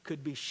 20s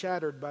could be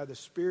shattered by the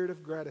spirit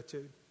of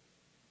gratitude?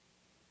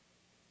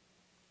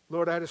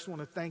 Lord, I just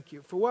want to thank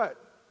you. For what?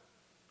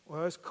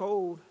 Well, it's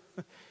cold.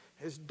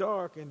 It's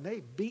dark. And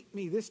they beat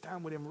me this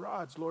time with them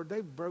rods. Lord,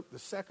 they broke the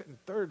second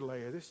and third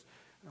layer.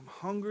 I'm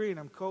hungry and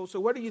I'm cold. So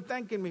what are you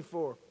thanking me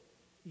for?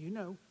 You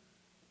know.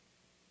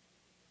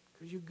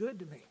 Because you're good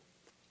to me.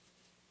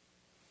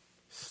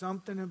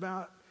 Something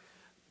about,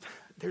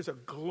 there's a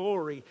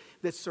glory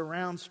that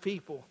surrounds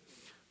people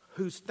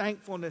whose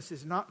thankfulness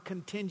is not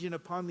contingent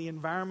upon the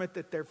environment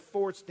that they're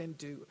forced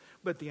into,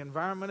 but the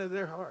environment of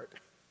their heart.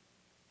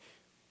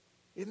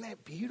 Isn't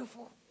that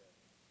beautiful?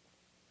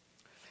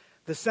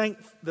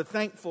 The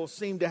thankful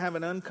seem to have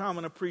an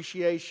uncommon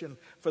appreciation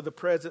for the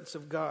presence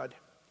of God.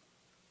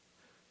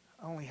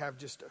 I only have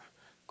just a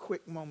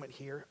quick moment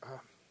here.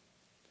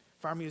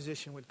 If our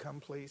musician would come,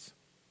 please.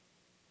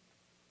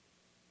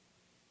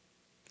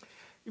 You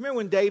remember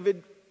when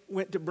David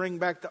went to bring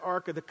back the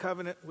Ark of the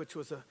Covenant, which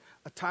was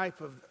a type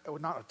of, or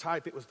not a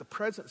type, it was the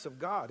presence of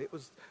God. It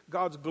was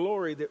God's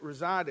glory that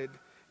resided,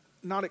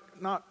 not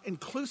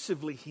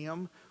inclusively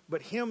Him,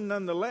 but Him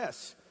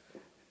nonetheless,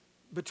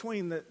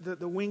 between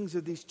the wings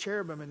of these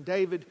cherubim. And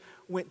David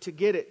went to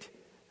get it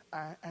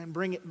and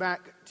bring it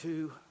back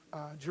to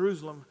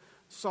Jerusalem.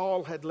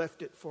 Saul had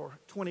left it for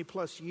 20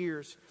 plus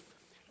years.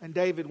 And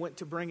David went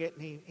to bring it,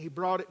 and he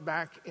brought it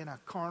back in a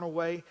carnal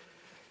way.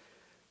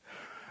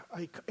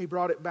 He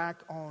brought it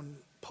back on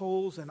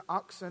poles and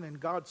oxen, and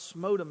God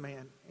smote a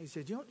man. He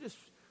said, you don't just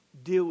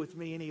deal with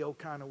me any old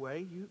kind of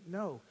way.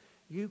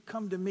 You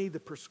come to me the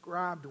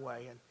prescribed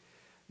way. And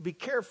be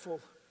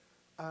careful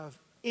of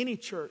any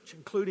church,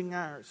 including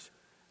ours,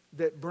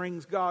 that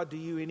brings God to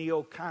you any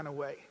old kind of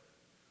way,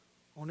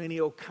 on any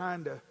old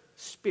kind of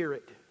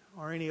spirit,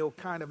 or any old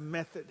kind of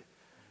method.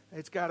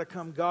 It's got to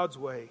come God's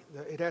way.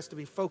 It has to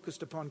be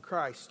focused upon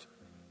Christ.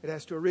 It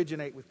has to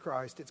originate with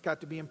Christ. It's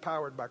got to be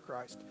empowered by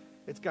Christ.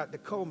 It's got to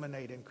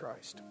culminate in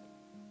Christ.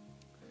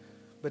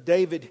 But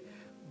David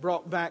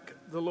brought back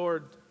the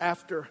Lord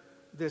after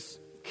this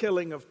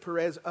killing of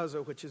Perez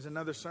Uzzah, which is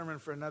another sermon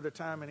for another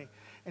time.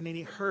 And then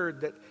he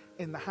heard that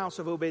in the house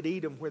of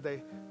Obed-Edom, where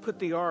they put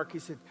the ark, he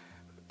said,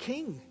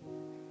 King,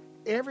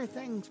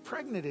 everything's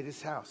pregnant at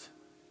his house.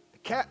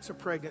 Cats are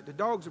pregnant, the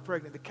dogs are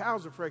pregnant, the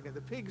cows are pregnant,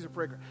 the pigs are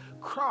pregnant.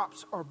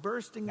 Crops are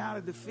bursting out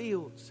of the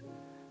fields.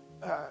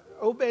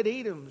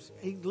 Obed-Edom's,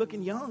 he's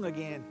looking young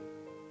again.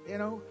 You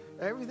know,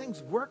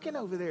 everything's working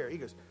over there. He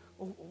goes,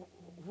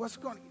 this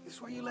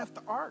is where you left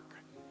the ark.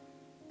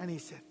 And he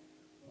said,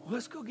 well,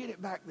 let's go get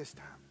it back this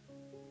time.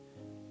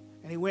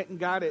 And he went and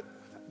got it.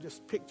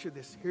 Just picture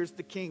this. Here's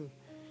the king.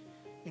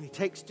 And he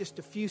takes just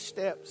a few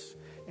steps,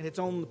 and it's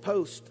on the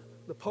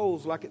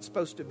poles like it's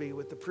supposed to be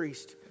with the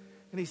priest.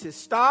 And he says,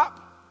 stop.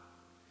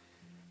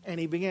 And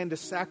he began to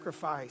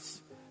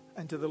sacrifice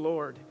unto the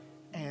Lord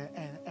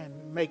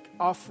and make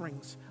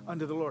offerings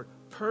unto the Lord.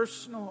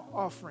 Personal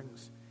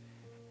offerings.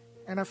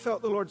 And I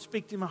felt the Lord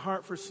speak to my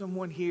heart for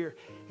someone here.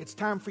 It's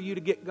time for you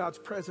to get God's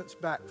presence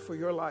back for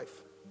your life.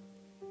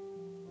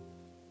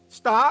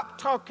 Stop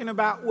talking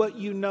about what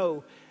you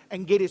know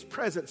and get His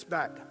presence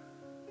back.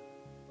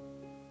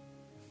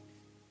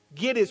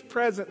 Get His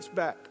presence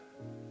back.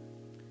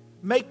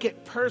 Make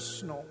it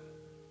personal.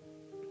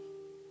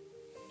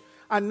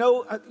 I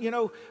know,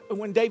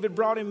 when David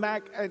brought him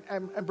back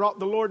and brought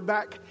the Lord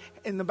back,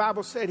 and the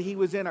Bible said he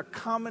was in a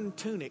common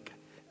tunic.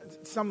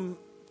 Some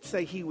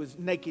say he was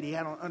naked, he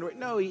had on underwear.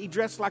 No, he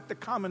dressed like the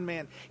common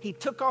man. He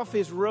took off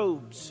his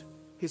robes,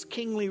 his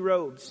kingly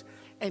robes,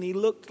 and he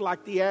looked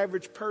like the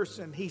average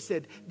person. He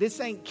said, this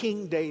ain't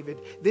King David.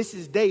 This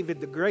is David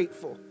the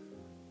grateful.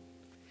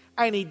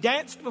 And he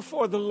danced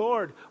before the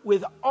Lord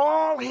with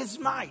all his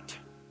might.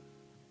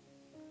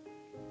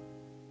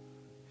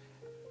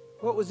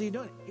 What was he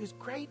doing? He was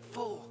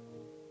grateful.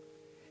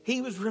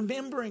 He was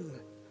remembering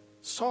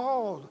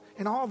Saul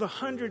and all the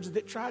hundreds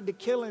that tried to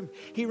kill him.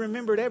 He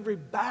remembered every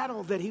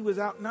battle that he was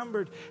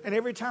outnumbered. And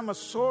every time a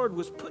sword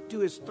was put to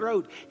his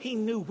throat, he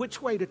knew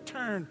which way to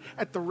turn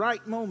at the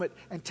right moment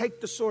and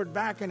take the sword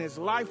back, and his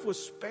life was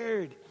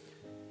spared.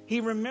 He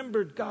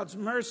remembered God's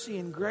mercy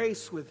and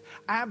grace with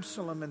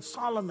Absalom and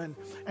Solomon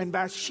and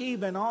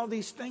Bathsheba and all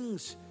these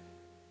things.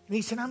 And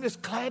he said, I'm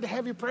just glad to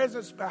have your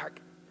presence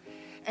back.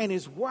 And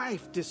his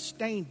wife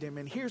disdained him.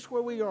 And here's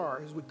where we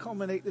are as we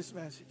culminate this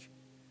message.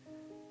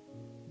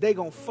 They're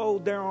going to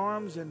fold their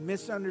arms and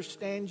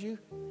misunderstand you.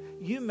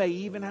 You may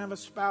even have a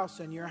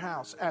spouse in your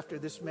house after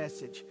this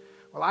message.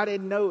 Well, I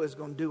didn't know it was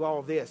going to do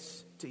all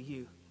this to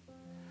you.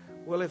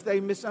 Well, if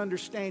they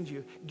misunderstand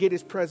you, get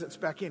his presence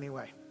back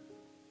anyway.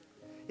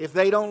 If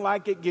they don't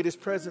like it, get his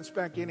presence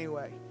back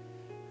anyway.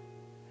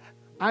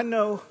 I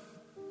know,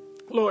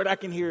 Lord, I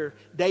can hear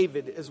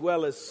David as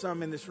well as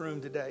some in this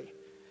room today.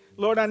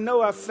 Lord, I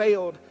know I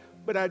failed,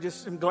 but I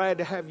just am glad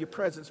to have your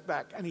presence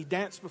back. And he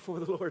danced before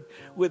the Lord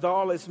with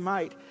all his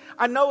might.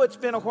 I know it's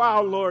been a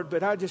while, Lord,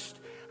 but I just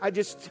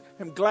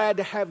am glad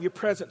to have your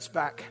presence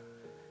back.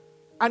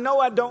 I know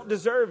I don't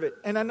deserve it,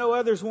 and I know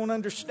others won't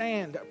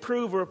understand,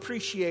 approve, or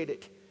appreciate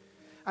it.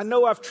 I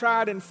know I've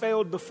tried and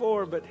failed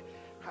before, but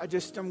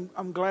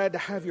I'm glad to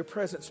have your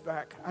presence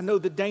back. I know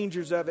the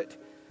dangers of it.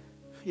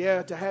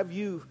 Yeah, to have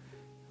you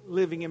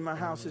living in my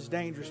house is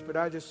dangerous, but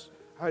I just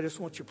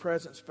want your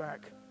presence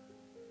back.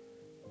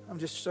 I'm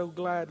just so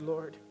glad,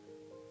 Lord.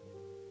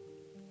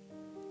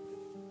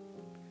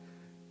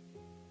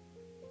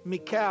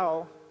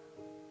 Michal,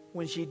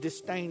 when she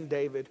disdained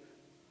David,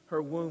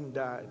 her womb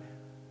died.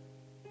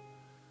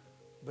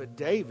 But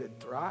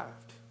David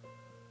thrived.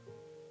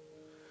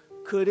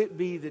 Could it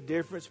be the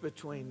difference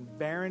between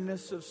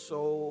barrenness of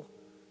soul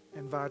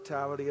and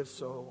vitality of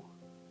soul?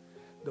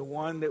 The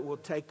one that will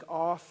take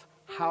off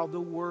how the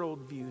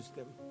world views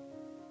them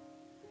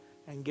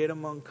and get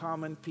among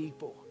common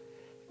people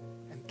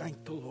and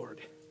thank the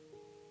Lord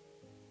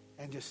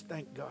and just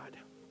thank God.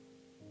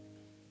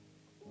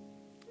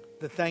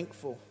 The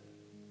thankful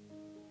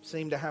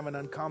seem to have an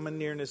uncommon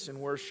nearness in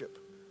worship,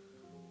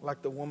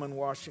 like the woman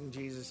washing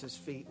Jesus'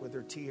 feet with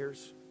her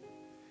tears.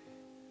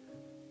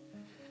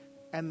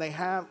 And they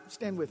have,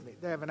 stand with me,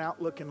 they have an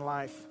outlook in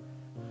life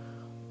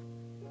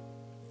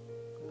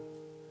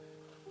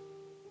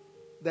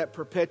that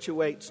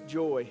perpetuates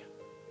joy.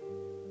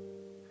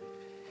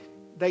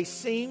 They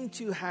seem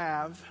to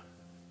have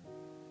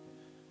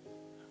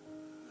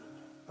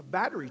a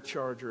battery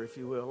charger, if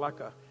you will, I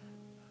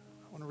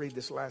want to read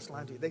this last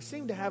line to you. They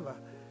seem to have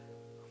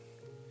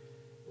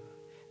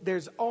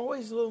there's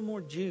always a little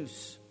more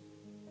juice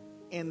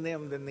in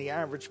them than the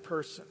average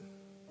person.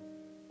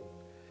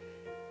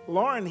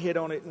 Lauren hit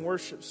on it in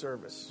worship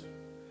service.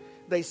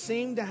 They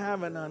seem to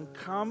have an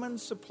uncommon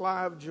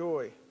supply of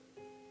joy.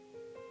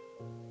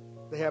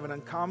 They have an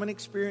uncommon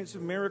experience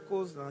of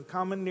miracles, an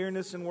uncommon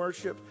nearness in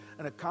worship,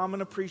 an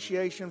uncommon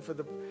appreciation for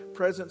the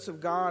presence of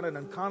God, an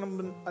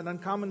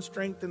uncommon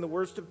strength in the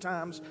worst of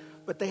times.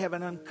 But they have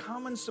an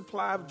uncommon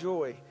supply of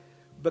joy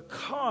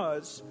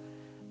because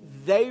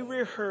they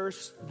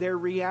rehearse their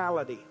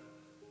reality.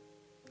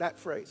 That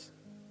phrase.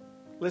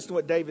 Listen to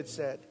what David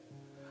said.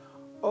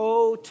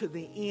 Oh, to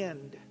the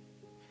end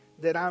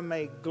that I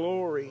may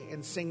glory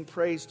and sing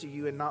praise to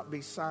you and not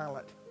be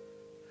silent.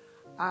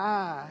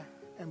 I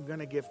am going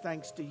to give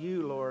thanks to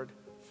you, Lord,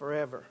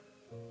 forever.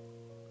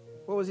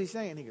 What was he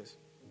saying? He goes,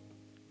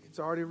 it's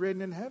already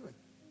written in heaven.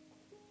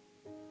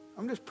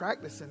 I'm just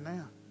practicing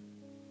now.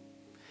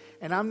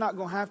 And I'm not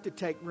going to have to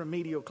take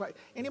remedial class.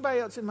 Anybody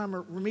else in my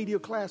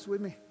remedial class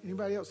with me?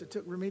 Anybody else that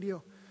took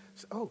remedial?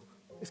 Oh,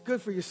 it's good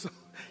for your soul.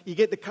 You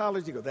get to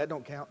college, you go, that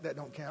don't count, that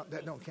don't count,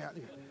 that don't count.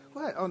 You go,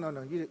 what? Oh,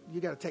 no, you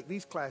got to take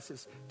these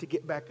classes to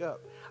get back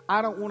up.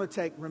 I don't want to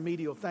take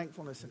remedial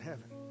thankfulness in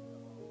heaven.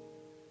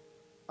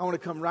 I want to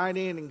come right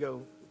in and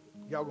go,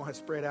 y'all going to have to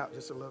spread out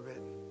just a little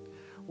bit.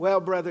 Well,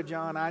 Brother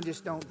John, I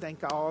just don't think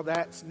all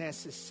that's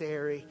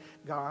necessary.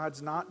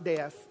 God's not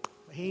deaf.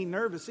 He ain't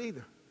nervous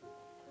either.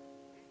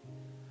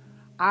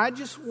 I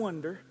just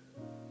wonder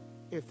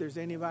if there's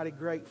anybody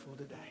grateful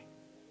today.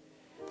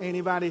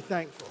 Anybody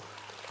thankful?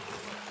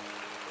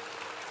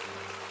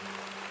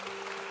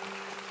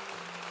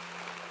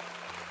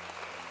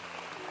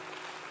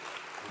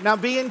 Now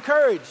be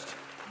encouraged.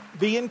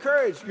 Be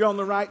encouraged. You're on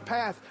the right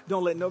path.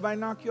 Don't let nobody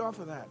knock you off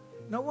of that.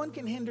 No one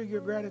can hinder your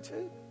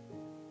gratitude.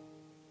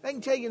 They can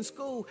tell you in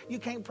school, you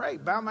can't pray.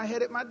 Bow my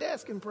head at my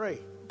desk and pray.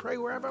 Pray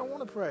wherever I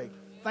want to pray.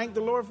 Thank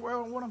the Lord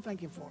for what I'm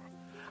thanking for.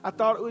 I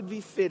thought it would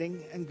be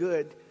fitting and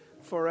good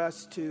for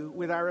us to,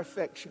 with our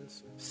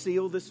affections,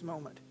 seal this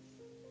moment.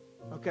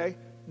 Okay?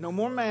 No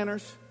more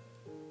manners.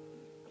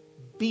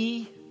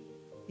 Be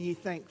ye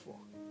thankful.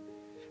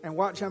 And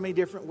watch how many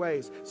different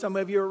ways. Some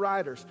of you are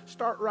writers.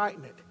 Start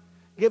writing it.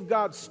 Give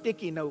God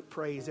sticky note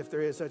praise if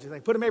there is such a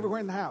thing. Put them everywhere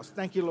in the house.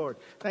 Thank you, Lord.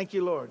 Thank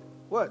you, Lord.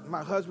 What?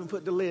 My husband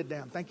put the lid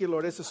down. Thank you,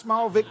 Lord. It's a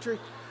small victory.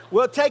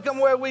 We'll take them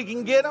where we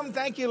can get them.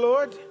 Thank you,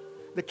 Lord.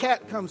 The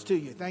cat comes to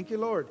you. Thank you,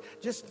 Lord.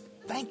 Just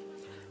thank.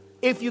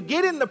 If you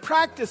get in the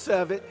practice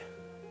of it,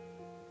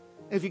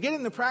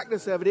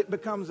 it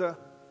becomes a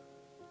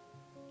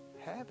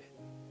habit.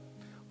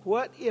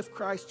 What if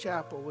Christ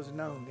Chapel was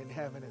known in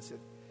heaven and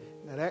said,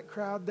 now that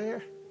crowd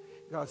there,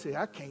 God said,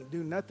 I can't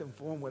do nothing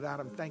for them without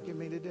them thanking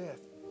me to death.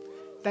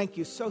 Thank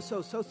you so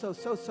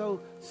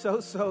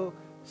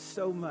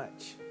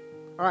much.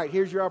 All right,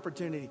 here's your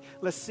opportunity.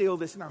 Let's seal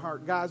this in our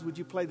heart. Guys, would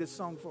you play this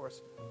song for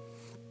us?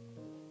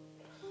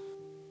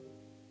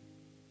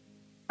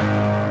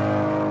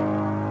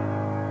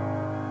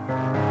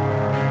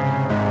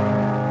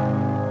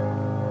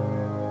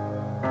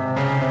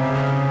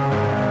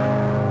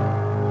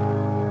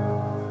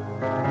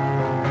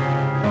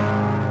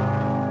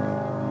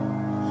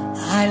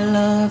 I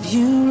love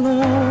you,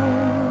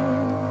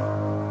 Lord,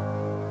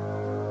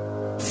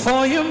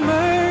 for your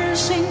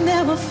mercy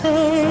never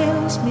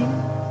fails me.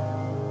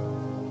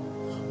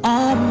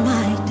 All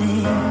my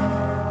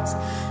days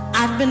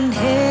I've been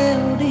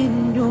held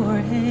in your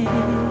hand.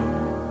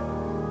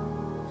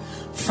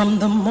 From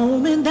the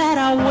moment that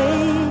I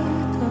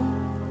wake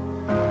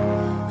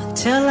up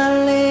until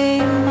I lay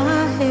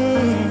my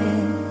head,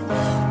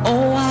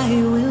 oh, I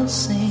will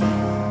sing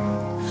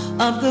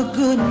of the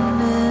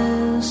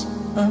goodness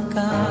of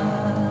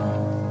God.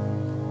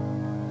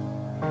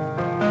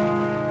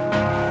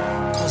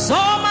 'Cause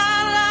all my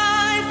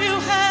life you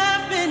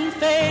have been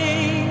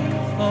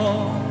faithful.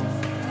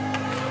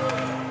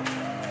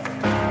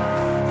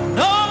 And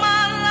all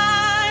my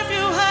life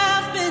you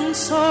have been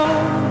so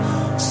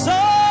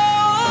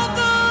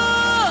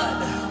good.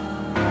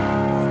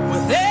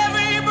 With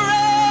every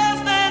breath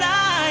that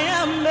I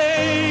am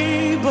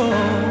able,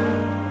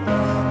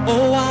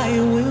 oh, I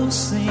will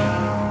sing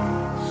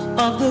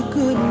of the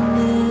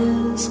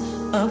goodness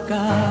of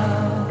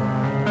God.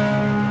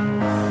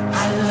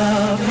 I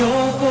love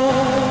your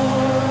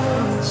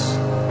voice.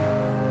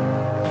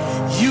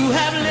 You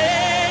have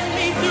led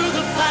me through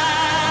the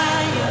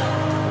fire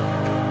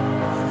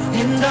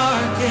in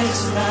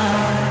darkest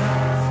night.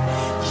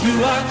 You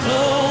are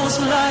close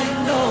like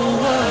no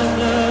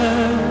other.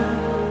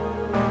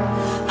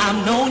 I've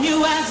known you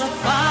as a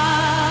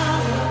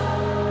father.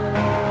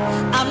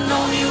 I've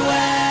known you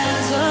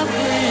as a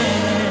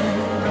friend.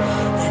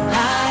 And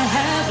I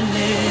have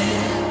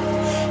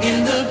lived in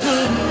the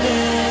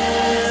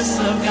goodness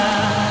of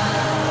God.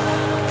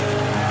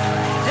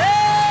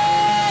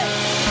 Hey!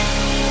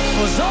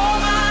 'Cause all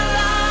my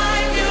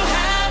life you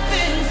have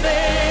been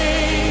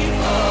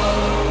faithful.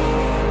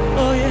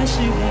 Oh, yes,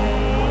 you have.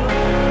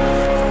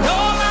 And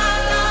all my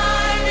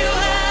life you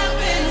have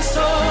been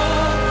so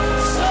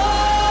good.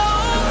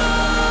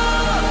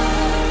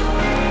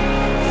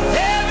 With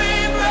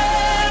every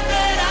breath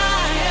that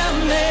I am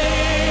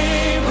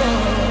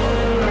able,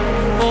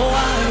 oh,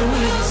 I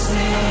will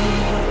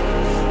sing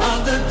of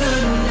the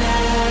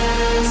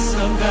goodness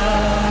of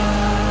God.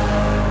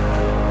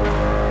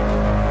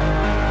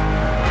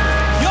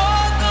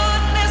 Your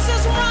goodness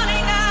is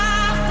running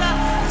after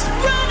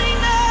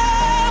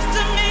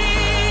me.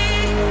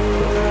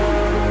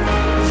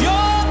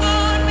 Your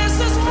goodness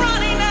is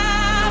running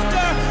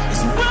after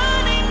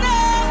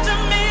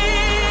me.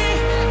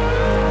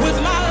 With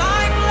my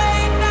life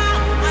laid down,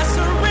 I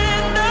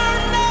surrender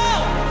now.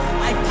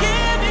 I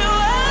give you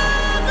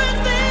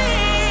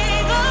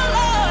everything, oh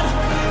Lord.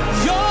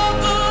 Your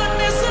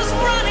goodness is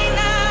running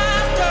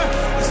after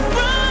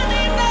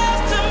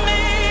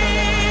me.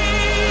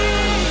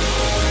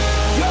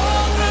 Your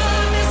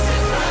goodness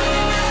is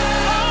running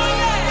after, oh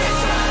yeah,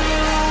 it's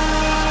running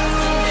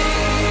after me.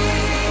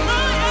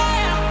 Oh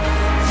yeah,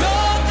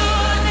 your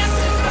goodness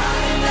is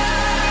running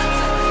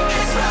after,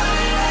 it's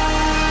running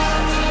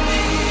after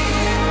me.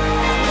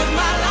 With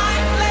my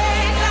life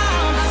laid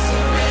down, I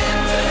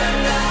surrender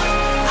now.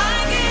 I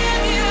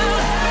give you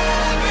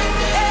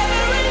everything.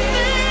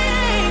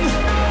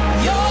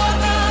 Your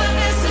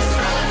goodness is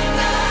running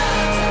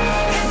after,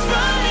 it's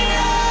running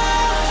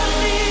after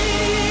me.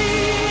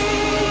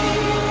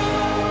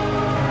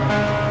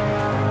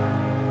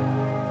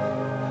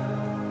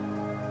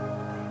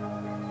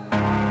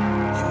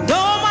 And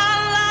all my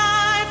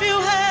life you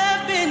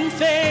have been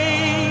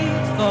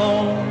faithful.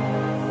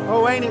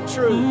 Oh, ain't it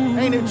true?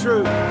 Ain't it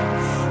true?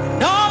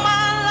 And all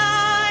my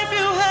life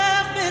you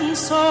have been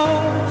so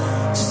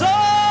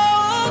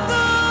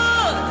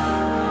good.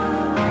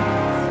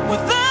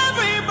 With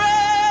every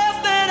breath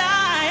that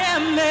I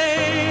am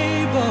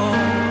able,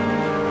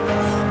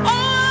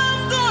 oh, I'm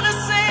gonna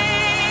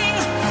sing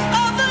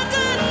of the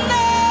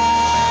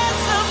goodness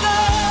of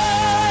God.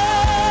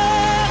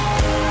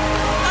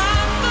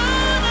 I'm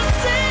gonna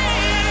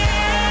sing.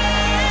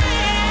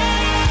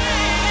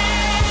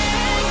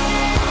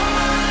 All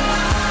my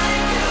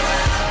life you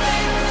have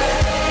been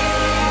faithful.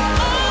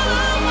 All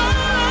of my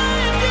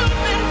life you've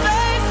been faithful.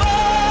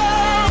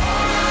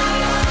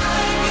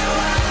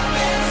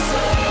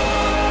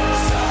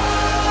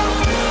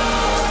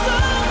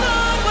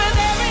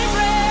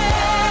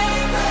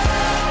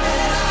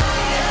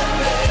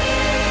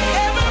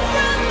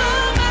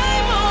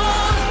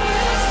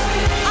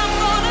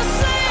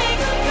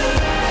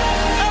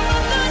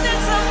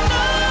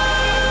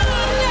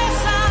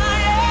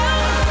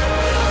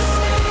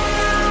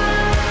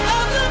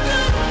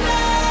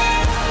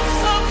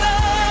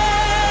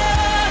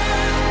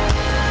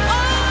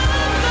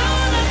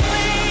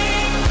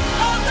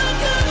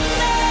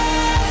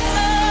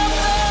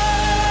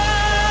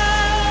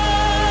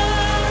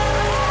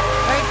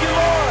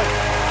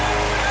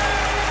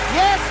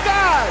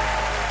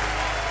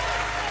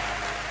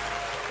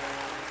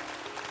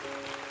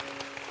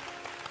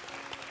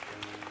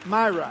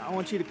 Myra, I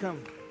want you to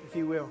come, if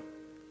you will.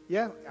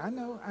 Yeah, I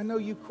know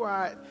you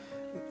quiet.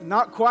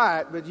 Not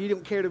quiet, but you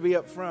don't care to be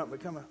up front,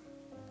 but come on.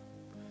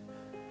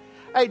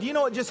 Hey, do you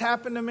know what just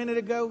happened a minute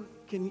ago?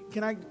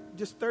 Can I,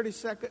 just 30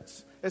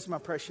 seconds? That's my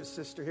precious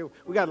sister here.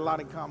 We got a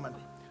lot in common.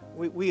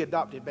 We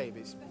adopted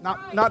babies.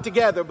 Not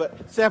together,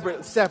 but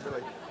separately.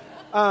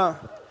 Do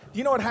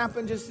you know what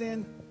happened just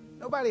then?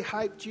 Nobody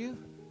hyped you.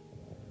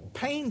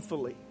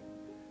 Painfully,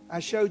 I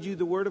showed you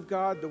the Word of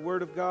God, the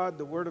Word of God,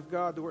 the Word of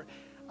God, the Word.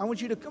 I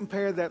want you to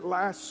compare that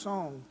last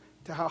song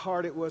to how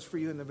hard it was for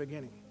you in the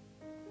beginning.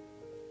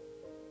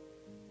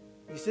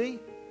 You see?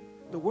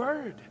 The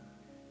Word.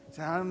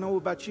 So I don't know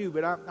about you,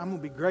 but I'm going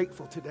to be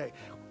grateful today.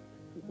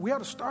 We ought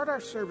to start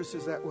our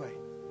services that way.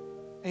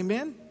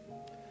 Amen?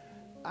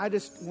 I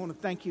just want to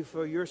thank you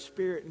for your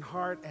spirit and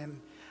heart.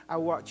 And I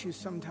watch you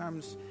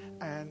sometimes,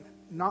 and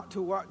not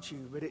to watch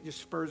you, but it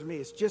just spurs me.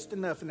 It's just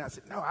enough. And I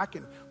said, no, I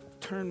can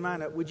turn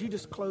mine up. Would you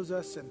just close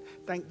us and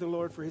thank the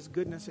Lord for His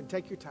goodness and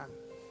take your time?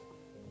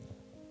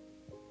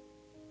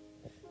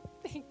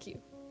 Thank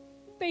you.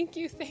 Thank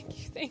you, thank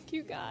you, thank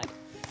you, God.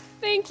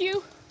 Thank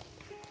you.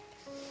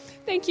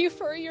 Thank you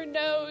for your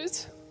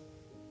nose.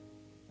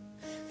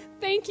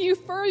 Thank you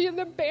for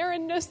the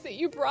barrenness that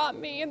you brought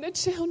me and the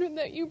children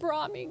that you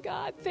brought me,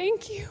 God.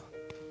 Thank you.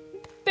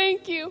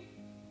 Thank you.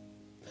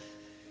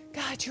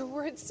 God, your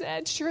word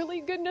said, surely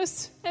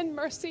goodness and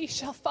mercy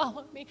shall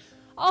follow me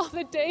all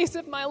the days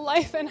of my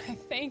life, and I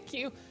thank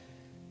you.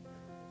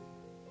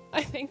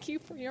 I thank you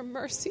for your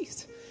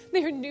mercies.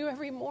 They are new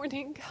every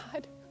morning,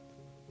 God.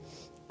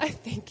 I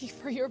thank you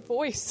for your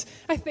voice.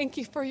 I thank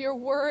you for your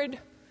word.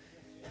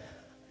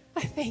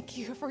 I thank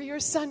you for your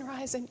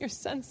sunrise and your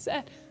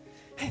sunset.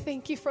 I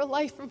thank you for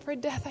life and for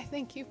death. I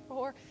thank you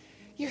for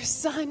your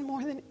son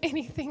more than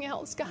anything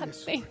else. God,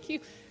 yes, thank you.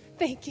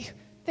 Thank you.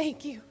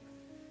 Thank you.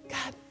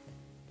 God,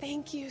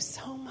 thank you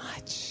so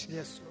much.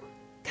 Yes, Lord.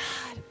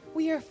 God,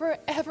 we are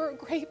forever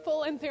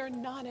grateful, and they're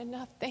not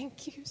enough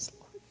thank yous,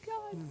 Lord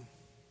God.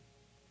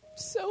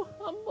 So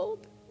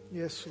humbled.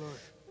 Yes, Lord.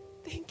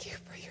 Thank you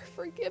for your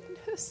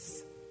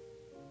forgiveness.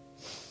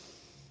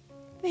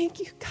 Thank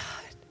you,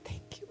 God.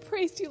 Thank you.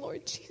 Praise you,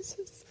 Lord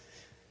Jesus.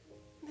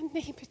 In the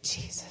name of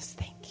Jesus,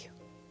 thank you.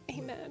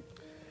 Amen.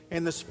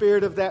 In the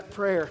spirit of that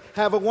prayer,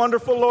 have a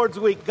wonderful Lord's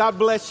week. God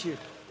bless you.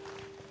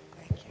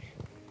 Thank you.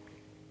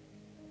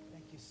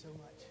 Thank you so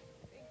much.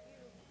 Thank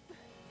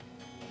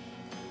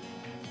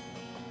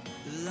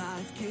you.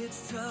 Life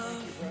gets tough,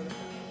 Thank you, brother.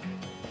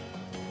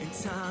 and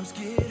times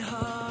get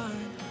hard,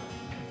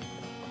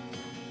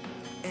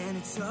 and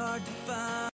it's hard to find